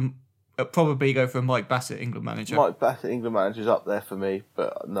possibly probably go for Mike Bassett, England manager. Mike Bassett, England manager's up there for me,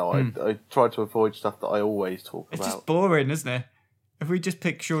 but no, I try to avoid stuff that I always talk about. It's just boring, isn't it? If we just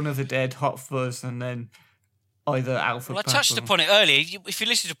pick Shaun of the Dead, Hot Fuzz, and then either Alpha. Well, I touched upon it earlier. If you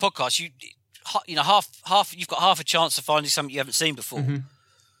listen to a podcast, you know half you've got half a chance of finding something you haven't seen before. Mm-hmm.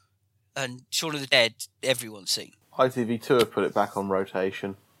 And Shaun of the Dead, everyone's seen. ITV2 have put it back on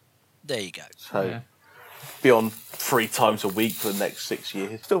rotation. There you go. So be on 3 times a week for the next 6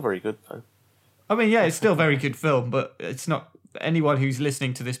 years. Still very good though. I mean, yeah, it's still a very good film, but it's not. Anyone who's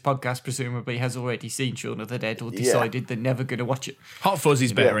listening to this podcast presumably has already seen Shaun of the Dead or decided they're never going to watch it. Hot Fuzz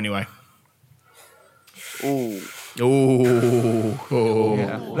is better anyway. Ooh.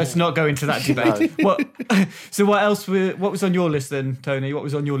 Yeah. Let's not go into that debate. So what else? What was on your list then, Tony? What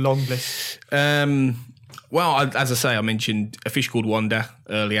was on your long list? Well, as I say, I mentioned A Fish Called Wanda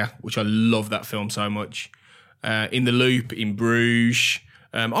earlier, which I love that film so much. In the Loop, In Bruges.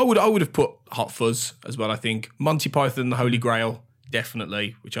 I would have put Hot Fuzz as well. I think Monty Python, The Holy Grail,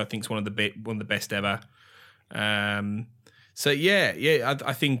 definitely, which I think is one of the best ever. So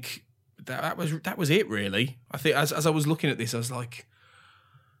I think that was it really. I think as I was looking at this, I was like,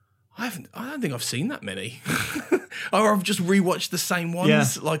 I don't think I've seen that many, or I've just rewatched the same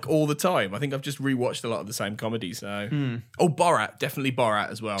ones like all the time. I think I've just rewatched a lot of the same comedies. So, Borat, definitely Borat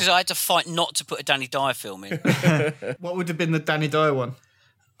as well. Because I had to fight not to put a Danny Dyer film in. What would have been the Danny Dyer one?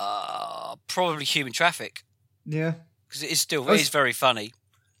 Probably Human Traffic. Yeah. Because it is very funny.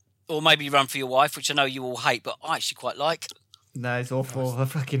 Or maybe Run for Your Wife, which I know you all hate, but I actually quite like. No, it's awful. I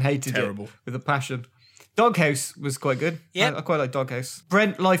fucking hated terrible. it with a passion. Doghouse was quite good. Yeah. I quite like Doghouse.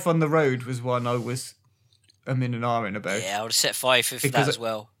 Brent, Life on the Road was one I was and ahhing about. Yeah, I would have set 5 for that as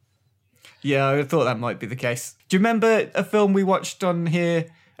well. Yeah, I thought that might be the case. Do you remember a film we watched on here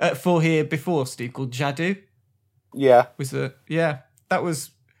before, Steve, called Jadoo? Yeah. That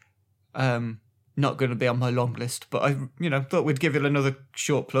was not going to be on my long list, but I thought we'd give it another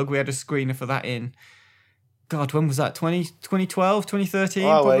short plug. We had a screener for that in, God, when was that? 2012, 2013,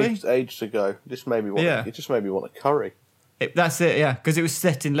 probably? Ages ago. It just made me want a curry. That's it, yeah, because it was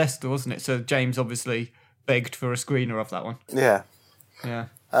set in Leicester, wasn't it? So James obviously begged for a screener of that one. Yeah. Yeah.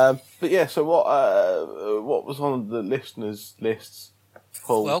 But yeah, so what was on the listeners' lists,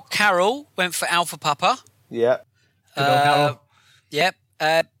 Paul? Well, Carol went for Alpha Papa. Yeah. Good old Carol. Yep.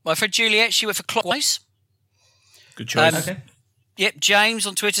 My friend Juliet, she went for Clockwise. Good choice. Okay. Yep, James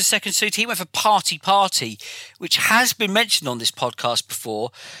on Twitter, second suit, he went for Party, which has been mentioned on this podcast before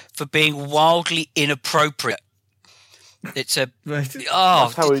for being wildly inappropriate. It's a...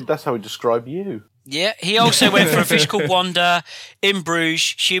 That's how we describe you. Yeah, he also went for A Fish Called Wanda, In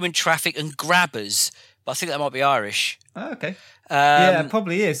Bruges, Human Traffic and Grabbers. But I think that might be Irish. Oh, okay. Yeah, it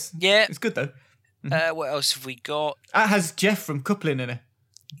probably is. Yeah. It's good, though. What else have we got? That has Jeff from Coupling in it.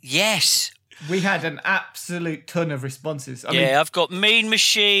 Yes. We had an absolute ton of responses. I mean, I've got Mean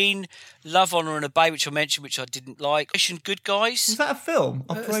Machine, Love, Honour and Obey, which I mentioned, which I didn't like. Operation Good Guys. was that a film?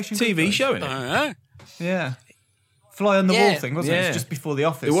 Operation Good TV Guys? show, isn't I it? don't know. Yeah. Fly on the Wall thing, wasn't it? It Yeah. was just before The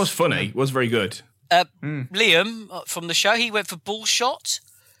Office. It was funny. It was very good. Liam from the show, he went for Bullshot,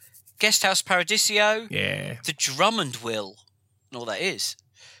 Guest House Paradiso, Yeah. The Drummond Will. know what that is.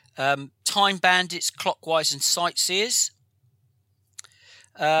 Time Bandits, Clockwise and Sightseers.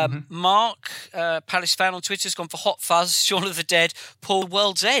 Mark, Palace fan on Twitter, has gone for Hot Fuzz, Shaun of the Dead, Paul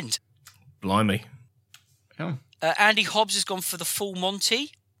World's End. Blimey. Oh. Andy Hobbs has gone for The Full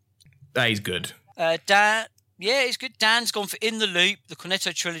Monty. That is good. Dan, yeah, it's good. Dan's gone for In the Loop, The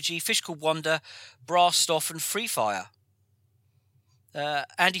Cornetto Trilogy, Fish Called Wonder, Brassed Off and Free Fire.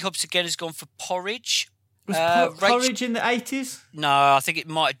 Andy Hobbs again has gone for Porridge. Was Porridge in the 80s? No, I think it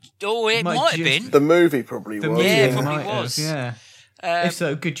might. Oh, it might have been. The movie probably was. Yeah, it might probably have, was. Yeah. If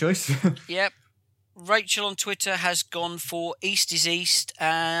so, good choice. Yep. Rachel on Twitter has gone for East is East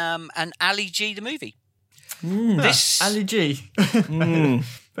and Ali G the movie. This Ali G.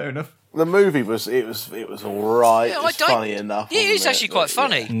 Fair enough. The movie was all right. Yeah, it's funny enough. Yeah, it is actually quite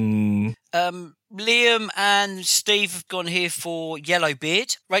funny. Yeah. Liam and Steve have gone here for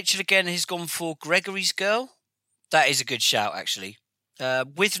Yellowbeard. Rachel again has gone for Gregory's Girl. That is a good shout, actually.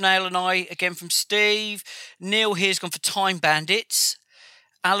 With Nail and I again from Steve. Neil here's gone for Time Bandits.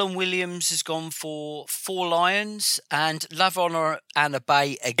 Alan Williams has gone for Four Lions and Love, Honor and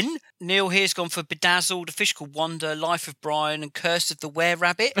Obey again. Neil here's gone for Bedazzled, A Fish Called Wonder, Life of Brian and Curse of the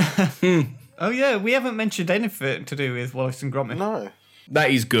Were-Rabbit. Oh yeah, we haven't mentioned anything to do with Wallace and Gromit. No.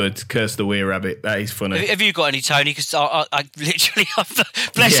 That is good. Curse the Were-Rabbit. That is funny. Have you got any, Tony? Because I literally,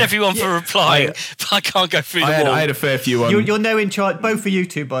 bless everyone for replying, but I can't go through them all. I had a fair few on. You're now in charge, both of you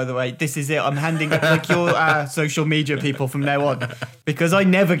two, by the way. This is it. I'm handing up like your social media people from now on, because I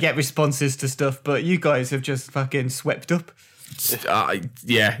never get responses to stuff, but you guys have just fucking swept up.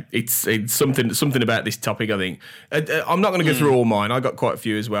 Yeah, it's something about this topic, I think. I'm not going to go through all mine. I got quite a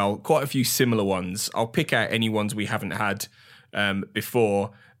few as well. Quite a few similar ones. I'll pick out any ones we haven't had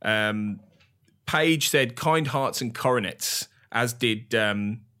before. Paige said Kind Hearts and Coronets, as did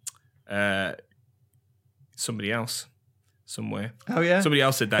somebody else somewhere. Oh yeah, somebody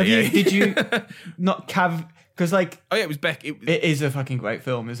else said that. Did you not Cav? Because like, oh yeah, it was Beck. It is a fucking great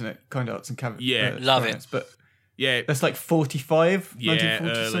film, isn't it? Kind Hearts and Cav. Yeah, love Coronets, it. But yeah, that's like 45, yeah,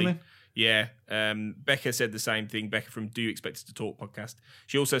 1940 early. something. Yeah, Becca said the same thing. Becca from Do You Expect Us to Talk podcast.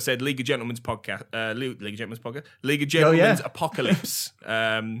 She also said League of Gentlemen's podcast. League of Gentlemen's Apocalypse,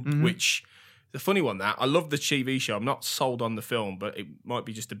 which the funny one. That I love the TV show. I'm not sold on the film, but it might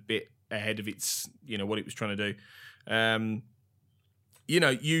be just a bit ahead of its, what it was trying to do.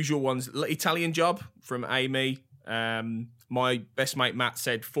 Usual ones. Italian Job from Amy. My best mate Matt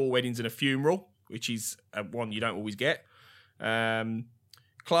said 4 Weddings and a Funeral, which is one you don't always get.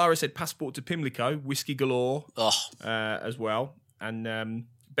 Clara said Passport to Pimlico, Whiskey Galore, as well. And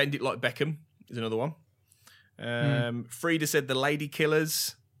Bend It Like Beckham is another one. Frida said The Lady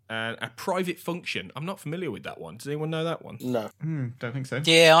Killers, A Private Function. I'm not familiar with that one. Does anyone know that one? No. Don't think so.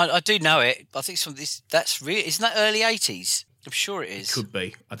 Yeah, I do know it. I think some of this. That's real. Isn't that early 80s? I'm sure it is. Could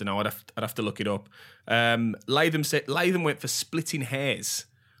be. I don't know. I'd have to look it up. Latham went for Splitting Hairs,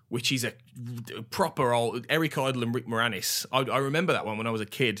 which is a proper old Eric Idle and Rick Moranis. I remember that one when I was a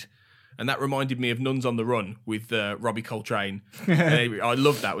kid, and that reminded me of Nuns on the Run with Robbie Coltrane. I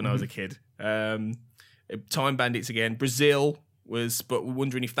loved that when I was a kid. Time Bandits again. Brazil was, but we're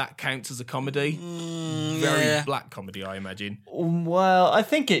wondering if that counts as a comedy. Very black comedy, I imagine. Well, I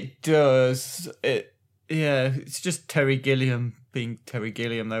think it does. It's just Terry Gilliam being Terry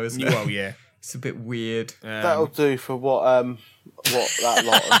Gilliam, though, isn't it? Well, yeah. It's a bit weird. That'll do for what that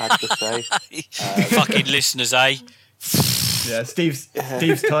lot have had to say. Fucking listeners, eh? Yeah, Steve's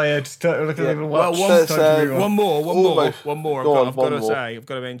tired. Look at him. Well, one more. I've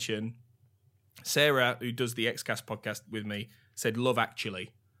got to mention Sarah, who does the XCast podcast with me, said Love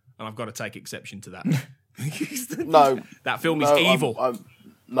Actually, and I've got to take exception to that. No, that film is evil.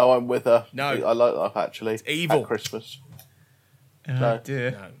 I'm with her. No, I like Love Actually. It's evil. At Christmas. Oh,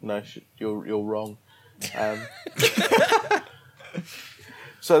 dear. No, you're wrong.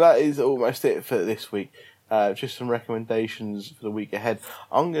 So that is almost it for this week. Just some recommendations for the week ahead.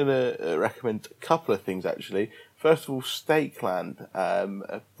 I'm going to recommend a couple of things, actually. First of all, Stakeland,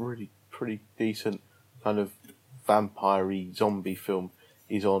 a really pretty decent kind of vampire-y zombie film,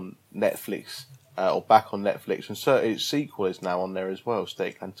 is on Netflix, or back on Netflix. And so its sequel is now on there as well,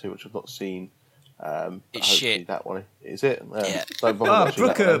 Stakeland 2, which I've not seen. It's shit. That one is it? Yeah.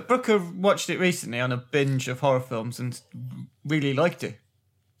 Brooker watched it recently on a binge of horror films and really liked it.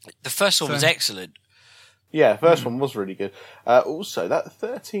 The first one was excellent. Yeah, first one was really good. Also, that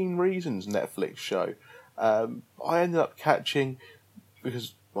 13 Reasons Netflix show, I ended up catching,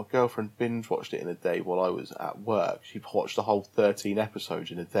 because my girlfriend binge watched it in a day while I was at work. She watched the whole 13 episodes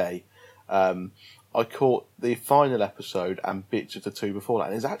in a day. I caught the final episode and bits of the two before that,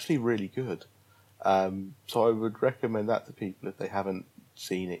 and it's actually really good. So I would recommend that to people if they haven't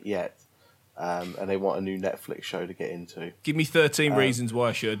seen it yet, and they want a new Netflix show to get into. Give me 13 reasons why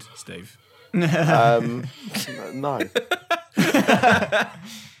I should, Steve. No.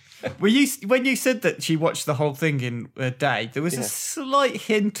 When you said that she watched the whole thing in a day, there was a slight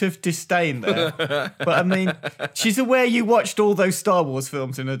hint of disdain there. But I mean, she's aware you watched all those Star Wars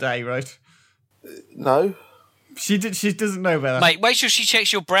films in a day, right? No. She doesn't know about that. Mate, wait till she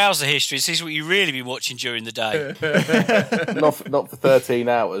checks your browser history and sees what you really been watching during the day. Not for 13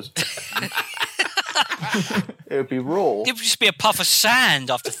 hours. It would be raw. It would just be a puff of sand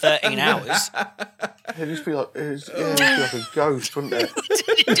after 13 hours. It'd just be like, it'd be like a ghost, wouldn't it?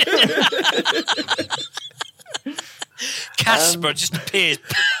 Casper just appears.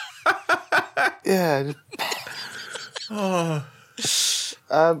 Yeah. Owen,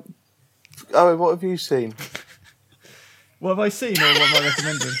 what have you seen? What have I seen or what am I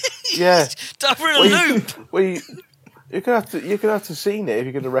recommending? Yeah. We're in a loop. You're gonna have to seen it if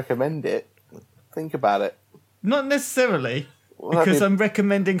you're going to recommend it. Think about it. Not necessarily, Well, because I'm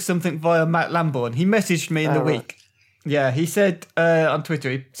recommending something via Matt Lamborn. He messaged me in the right. week. Yeah, he said on Twitter,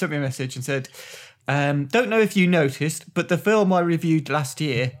 he sent me a message and said, don't know if you noticed, but the film I reviewed last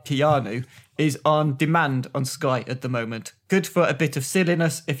year, Keanu, is on demand on Sky at the moment. Good for a bit of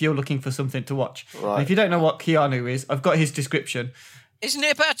silliness if you're looking for something to watch. Right. And if you don't know what Keanu is, I've got his description. Isn't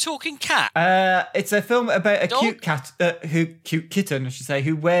it about a talking cat? It's a film about a Dog? cute kitten, I should say,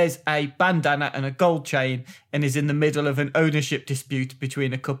 who wears a bandana and a gold chain and is in the middle of an ownership dispute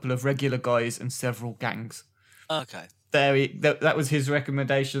between a couple of regular guys and several gangs. Okay. That was his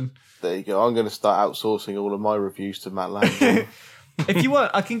recommendation. There you go. I'm going to start outsourcing all of my reviews to Matt Lamborn. If you want,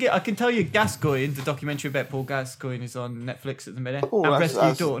 I can tell you Gascoigne, the documentary about Paul Gascoigne, is on Netflix at the minute. Oh, and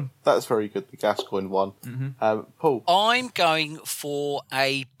Rescue Dawn. That's very good, the Gascoigne one. Mm-hmm. Paul? I'm going for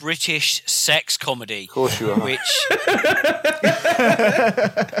a British sex comedy. Of course you are. Which,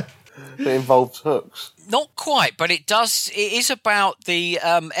 It involves hooks. not quite, but it is about the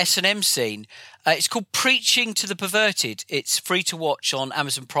S&M scene. It's called Preaching to the Perverted. It's free to watch on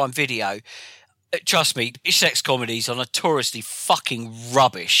Amazon Prime Video. Trust me, sex comedies are notoriously fucking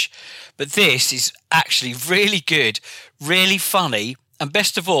rubbish. But this is actually really good, really funny, and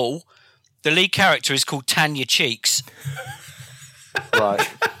best of all, the lead character is called Tanya Cheeks. Right.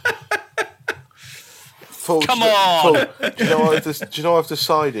 Paul, Come on! Paul, do you know I've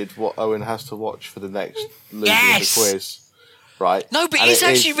decided what Owen has to watch for the next loser Yes! of the quiz? Right. No, but And it's it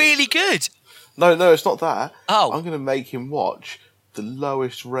actually is- really good. No, it's not that. Oh. I'm going to make him watch the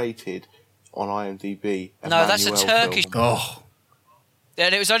lowest rated on IMDb. No, that's a Emmanuel Turkish- film. Oh,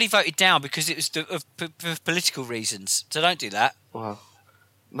 And it was only voted down because it was for political reasons. So don't do that. Well,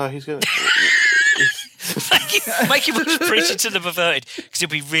 no, he's going to... Make him watch Preaching to the Perverted because he'll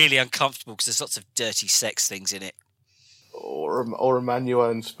be really uncomfortable because there's lots of dirty sex things in it. or Emmanuel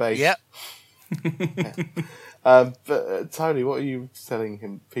in space. Yep. But Tony, what are you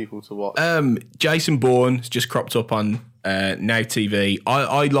telling people to watch? Jason Bourne's just cropped up on Now TV.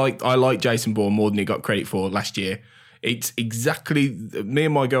 I like Jason Bourne more than he got credit for last year. It's exactly, me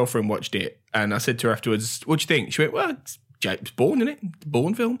and my girlfriend watched it, and I said to her afterwards, "What do you think?" She went, "Well, it's Bourne, isn't it? It's a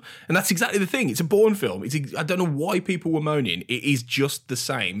Bourne film." And that's exactly the thing. It's a Bourne film. I don't know why people were moaning. It is just the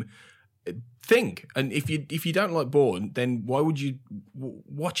same thing. And if you don't like Bourne, then why would you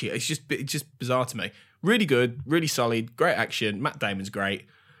watch it? It's just bizarre to me. Really good, really solid, great action. Matt Damon's great.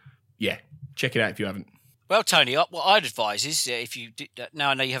 Yeah, check it out if you haven't. Well, Tony, what I'd advise is, if you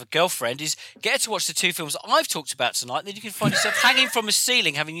now I know you have a girlfriend, is get her to watch the two films that I've talked about tonight. Then you can find yourself hanging from a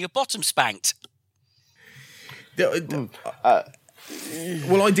ceiling, having your bottom spanked. Well,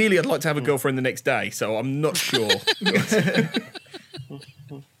 ideally, I'd like to have a girlfriend the next day, so I'm not sure.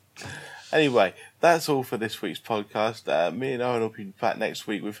 Anyway, that's all for this week's podcast. Me and Owen will be back next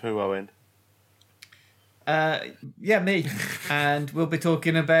week with who, Owen? Yeah, me. And we'll be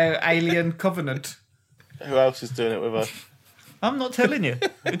talking about Alien Covenant. Who else is doing it with us? I'm not telling you.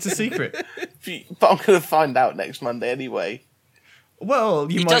 It's a secret. But I'm going to find out next Monday anyway.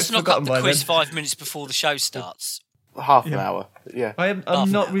 Well, you He might does have knock up forgotten the by quiz then. 5 minutes before the show starts. Half an hour, yeah.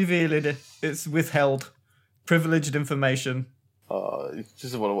 I'm not revealing it. It's withheld. Privileged information. He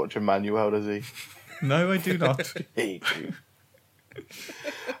doesn't want to watch Emmanuel, does he? No, I do not. He do.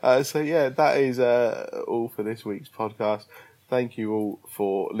 So yeah, that is all for this week's podcast. Thank you all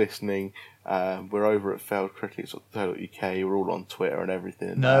for listening. We're over at failedcritics.co.uk. We're all on Twitter and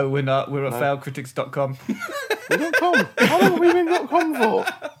everything. No, we're not. We're at failedcritics.com. We're .com. How long have we been .com for?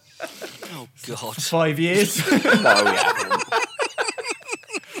 Oh, God. 5 years. No, we haven't.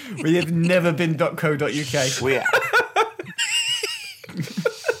 We have never been .co.uk. We have.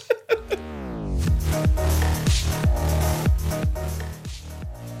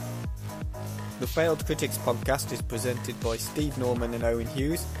 Failed Critics podcast is presented by Steve Norman and Owen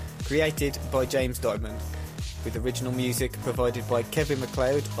Hughes, created by James Diamond, with original music provided by Kevin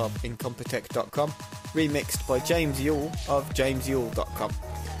MacLeod of Incompetech.com, remixed by James Yule of JamesYule.com.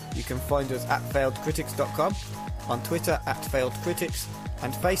 You can find us at FailedCritics.com, on Twitter at FailedCritics,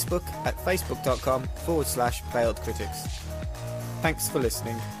 and Facebook at Facebook.com/FailedCritics. Thanks for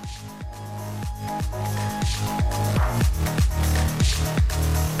listening.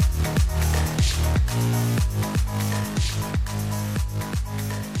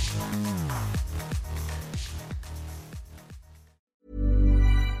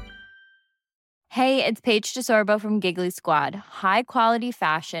 Hey, it's Paige DeSorbo from Giggly Squad. High quality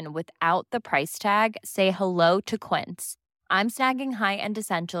fashion without the price tag. Say hello to Quince. I'm snagging high-end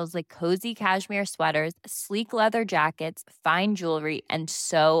essentials like cozy cashmere sweaters, sleek leather jackets, fine jewelry, and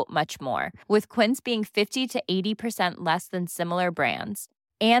so much more. With Quince being 50 to 80% less than similar brands.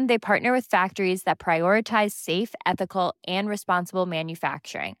 And they partner with factories that prioritize safe, ethical, and responsible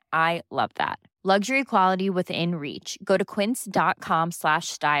manufacturing. I love that. Luxury quality within reach. Go to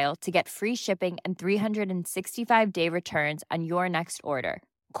quince.com/style to get free shipping and 365-day returns on your next order.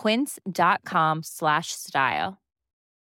 Quince.com/style.